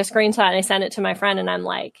 I took a screenshot and I sent it to my friend, and I'm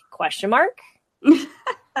like, question mark?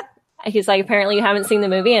 He's like, apparently you haven't seen the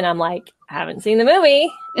movie. And I'm like, I haven't seen the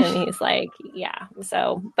movie. And he's like, yeah.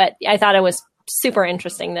 So, but I thought it was super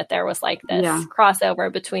interesting that there was like this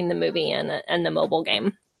crossover between the movie and the mobile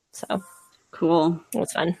game. So cool. It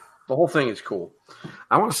was fun. The whole thing is cool.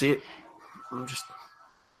 I want to see it. Well,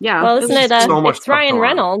 isn't it? It's Ryan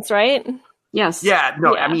Reynolds, right? Yes. Yeah.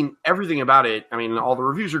 No. Yeah. I mean, everything about it. I mean, all the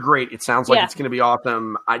reviews are great. It sounds like it's going to be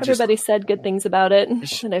awesome. Everybody said good things about it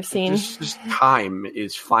that I've seen. Just time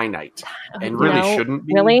is finite, and really shouldn't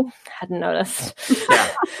be. Really, hadn't noticed.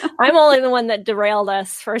 Yeah. I'm only the one that derailed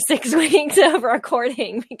us for 6 weeks of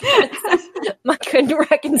recording because I couldn't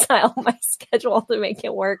reconcile my schedule to make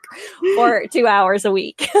it work for 2 hours a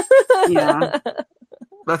week. Yeah.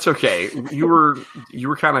 That's okay. You were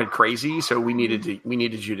kind of crazy, so we needed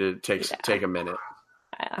you to take a minute.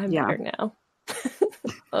 I'm better now.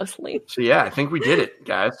 Mostly. So yeah, I think we did it,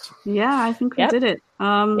 guys. Yeah, I think we did it.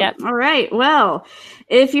 All right. Well,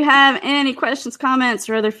 if you have any questions, comments,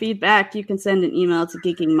 or other feedback, you can send an email to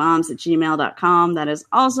geekingmoms@gmail.com. That is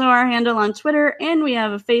also our handle on Twitter, and we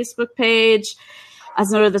have a Facebook page.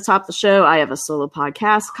 As noted at the top of the show, I have a solo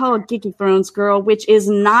podcast called Geeky Thrones Girl, which is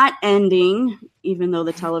not ending, even though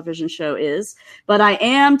the television show is. But I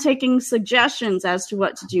am taking suggestions as to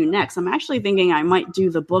what to do next. I'm actually thinking I might do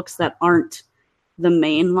the books that aren't the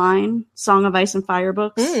mainline Song of Ice and Fire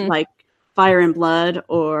books, like Fire and Blood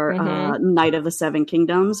or Night of the Seven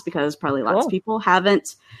Kingdoms, because probably lots of people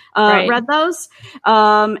haven't read those.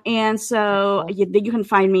 And so you can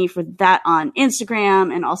find me for that on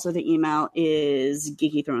Instagram. And also the email is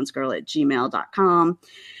geekythronesgirl@gmail.com.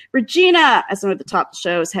 Regina, as noted at the top of the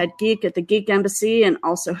show, is head geek at the Geek Embassy and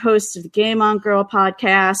also host of the Game On Girl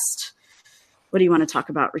podcast. What do you want to talk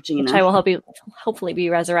about, Regina? Which I will hopefully be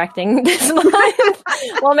resurrecting this month.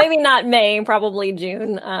 Well, maybe not May, probably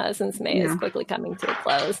June, since May is quickly coming to a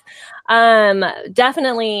close.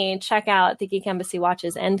 Definitely check out the Geek Embassy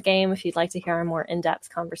Watches Endgame if you'd like to hear a more in-depth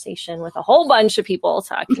conversation with a whole bunch of people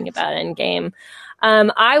talking about Endgame.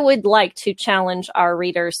 I would like to challenge our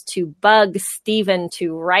readers to bug Steven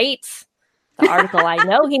to write the article I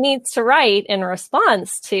know he needs to write in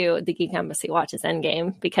response to the Geek Embassy Watches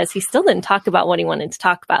Endgame, because he still didn't talk about what he wanted to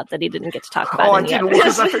talk about that he didn't get to talk about. I didn't,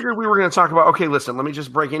 because I figured we were going to talk about, okay, listen, let me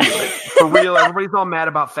just break into it. For real, everybody's all mad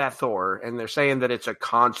about Fat Thor, and they're saying that it's a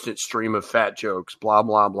constant stream of fat jokes, blah,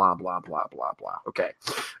 blah, blah, blah, blah, blah, blah. Okay.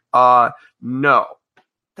 No.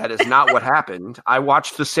 That is not what happened. I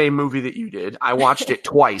watched the same movie that you did. I watched it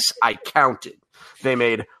twice. I counted. They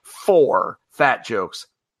made 4 fat jokes.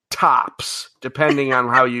 Tops, depending on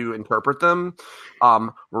how you interpret them.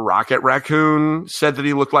 Rocket Raccoon said that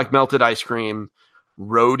he looked like melted ice cream.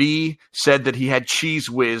 Rhodey said that he had Cheese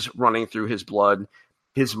Whiz running through his blood.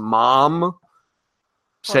 His mom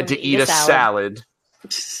said to eat a salad.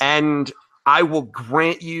 And I will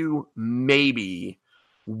grant you maybe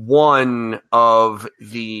one of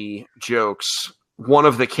the jokes, one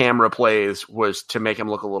of the camera plays was to make him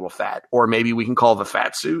look a little fat. Or maybe we can call the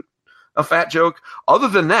fat suit a fat joke. Other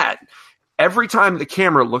than that, every time the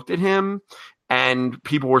camera looked at him and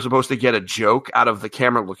people were supposed to get a joke out of the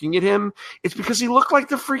camera looking at him, it's because he looked like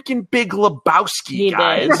the freaking Big Lebowski,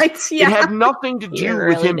 guys. Right, yeah. It had nothing to do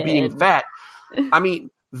with him being fat. I mean,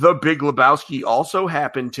 the Big Lebowski also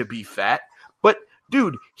happened to be fat, but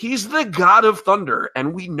dude, he's the god of thunder,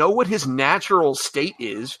 and we know what his natural state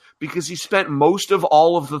is because he spent most of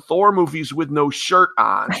all of the Thor movies with no shirt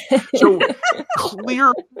on. So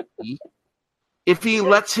clearly, if he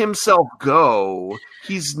lets himself go,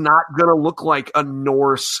 he's not going to look like a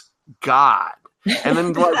Norse god. And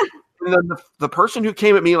then the person who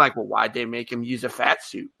came at me like, well, why'd they make him use a fat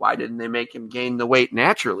suit? Why didn't they make him gain the weight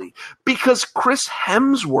naturally? Because Chris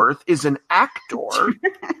Hemsworth is an actor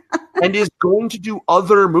and is going to do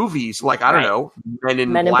other movies like, I don't know, Men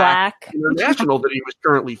in Black International that he was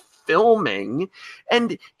currently filming.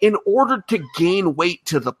 And in order to gain weight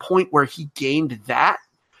to the point where he gained that,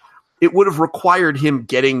 it would have required him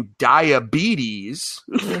getting diabetes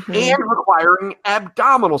and requiring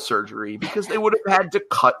abdominal surgery because they would have had to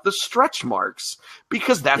cut the stretch marks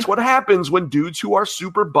because that's what happens when dudes who are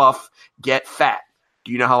super buff get fat.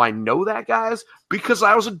 Do you know how I know that, guys? Because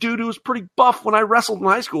I was a dude who was pretty buff when I wrestled in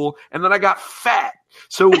high school and then I got fat.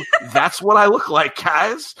 So that's what I look like,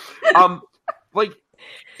 guys.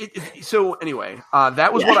 So anyway,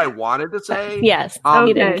 that was what I wanted to say. Yes, he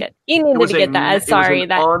needed to get that. Sorry, he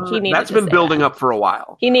needed. That's been building up for a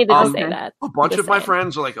while. He needed to say that. A bunch of my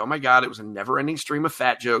friends are like, "Oh my god, it was a never-ending stream of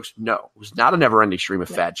fat jokes." No, it was not a never-ending stream of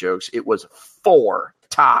fat jokes. It was 4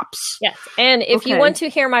 tops. Yes, and if you want to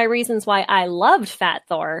hear my reasons why I loved Fat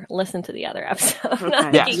Thor, listen to the other episode.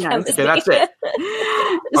 Okay, that's it.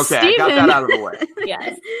 Okay, I got that out of the way.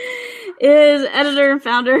 Yes. Is editor and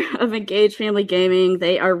founder of Engage Family Gaming.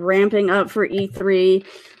 They are ramping up for E3.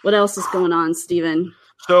 What else is going on, Steven?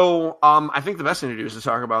 So I think the best thing to do is to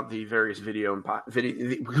talk about the various video because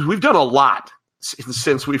we've done a lot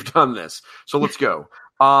since we've done this. So let's go.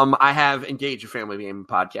 I have Engage, a Family Gaming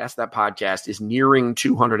podcast. That podcast is nearing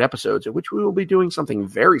 200 episodes, in which we will be doing something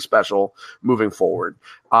very special moving forward.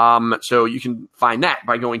 So you can find that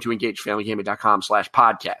by going to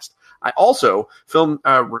engagefamilygaming.com/podcast. I also filming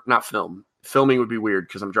would be weird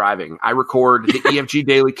because I'm driving. I record the EFG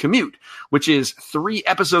Daily Commute, which is 3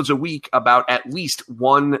 episodes a week about at least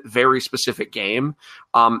one very specific game.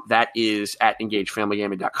 That is at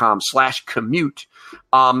engagefamilygaming.com/commute.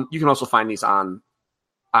 You can also find these on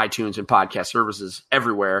iTunes and podcast services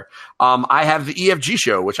everywhere. I have the EFG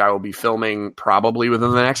show, which I will be filming probably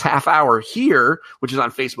within the next half hour here, which is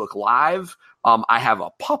on Facebook Live. I have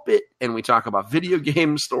a puppet, and we talk about video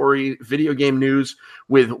game news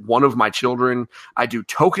with one of my children. I do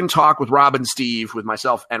Token Talk with Rob and Steve, with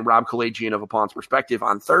myself and Rob Kalajian of A Pawn's Perspective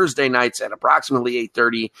on Thursday nights at approximately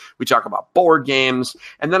 8:30. We talk about board games,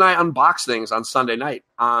 and then I unbox things on Sunday night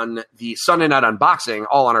on the Sunday Night Unboxing,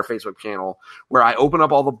 all on our Facebook channel, where I open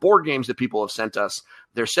up all the board games that people have sent us.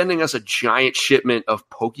 They're sending us a giant shipment of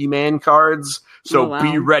Pokemon cards. So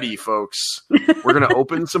Be ready, folks. We're going to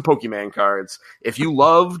open some Pokemon cards. If you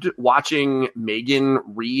loved watching Megan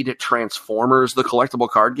read Transformers, the collectible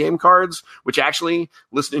card game cards, which actually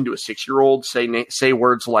listening to a 6-year-old say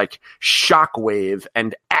words like Shockwave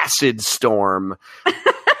and Acid Storm.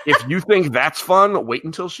 If you think that's fun, wait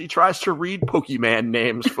until she tries to read Pokemon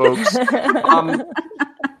names, folks.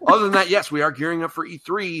 Other than that, yes, we are gearing up for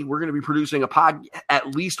E3. We're going to be producing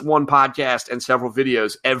at least one podcast and several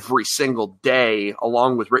videos every single day,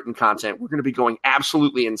 along with written content. We're going to be going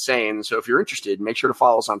absolutely insane. So if you're interested, make sure to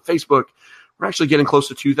follow us on Facebook. We're actually getting close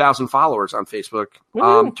to 2,000 followers on Facebook,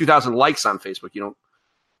 2,000 likes on Facebook. You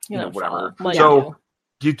know, whatever. So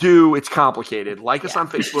you do. It's complicated. Like us on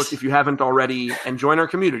Facebook if you haven't already, and join our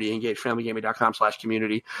community,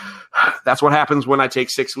 engagefamilygaming.com/community. That's what happens when I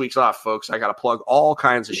take 6 weeks off, folks. I got to plug all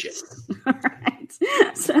kinds of shit. All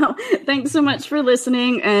right. So thanks so much for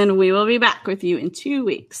listening, and we will be back with you in 2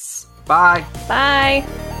 weeks. Bye. Bye.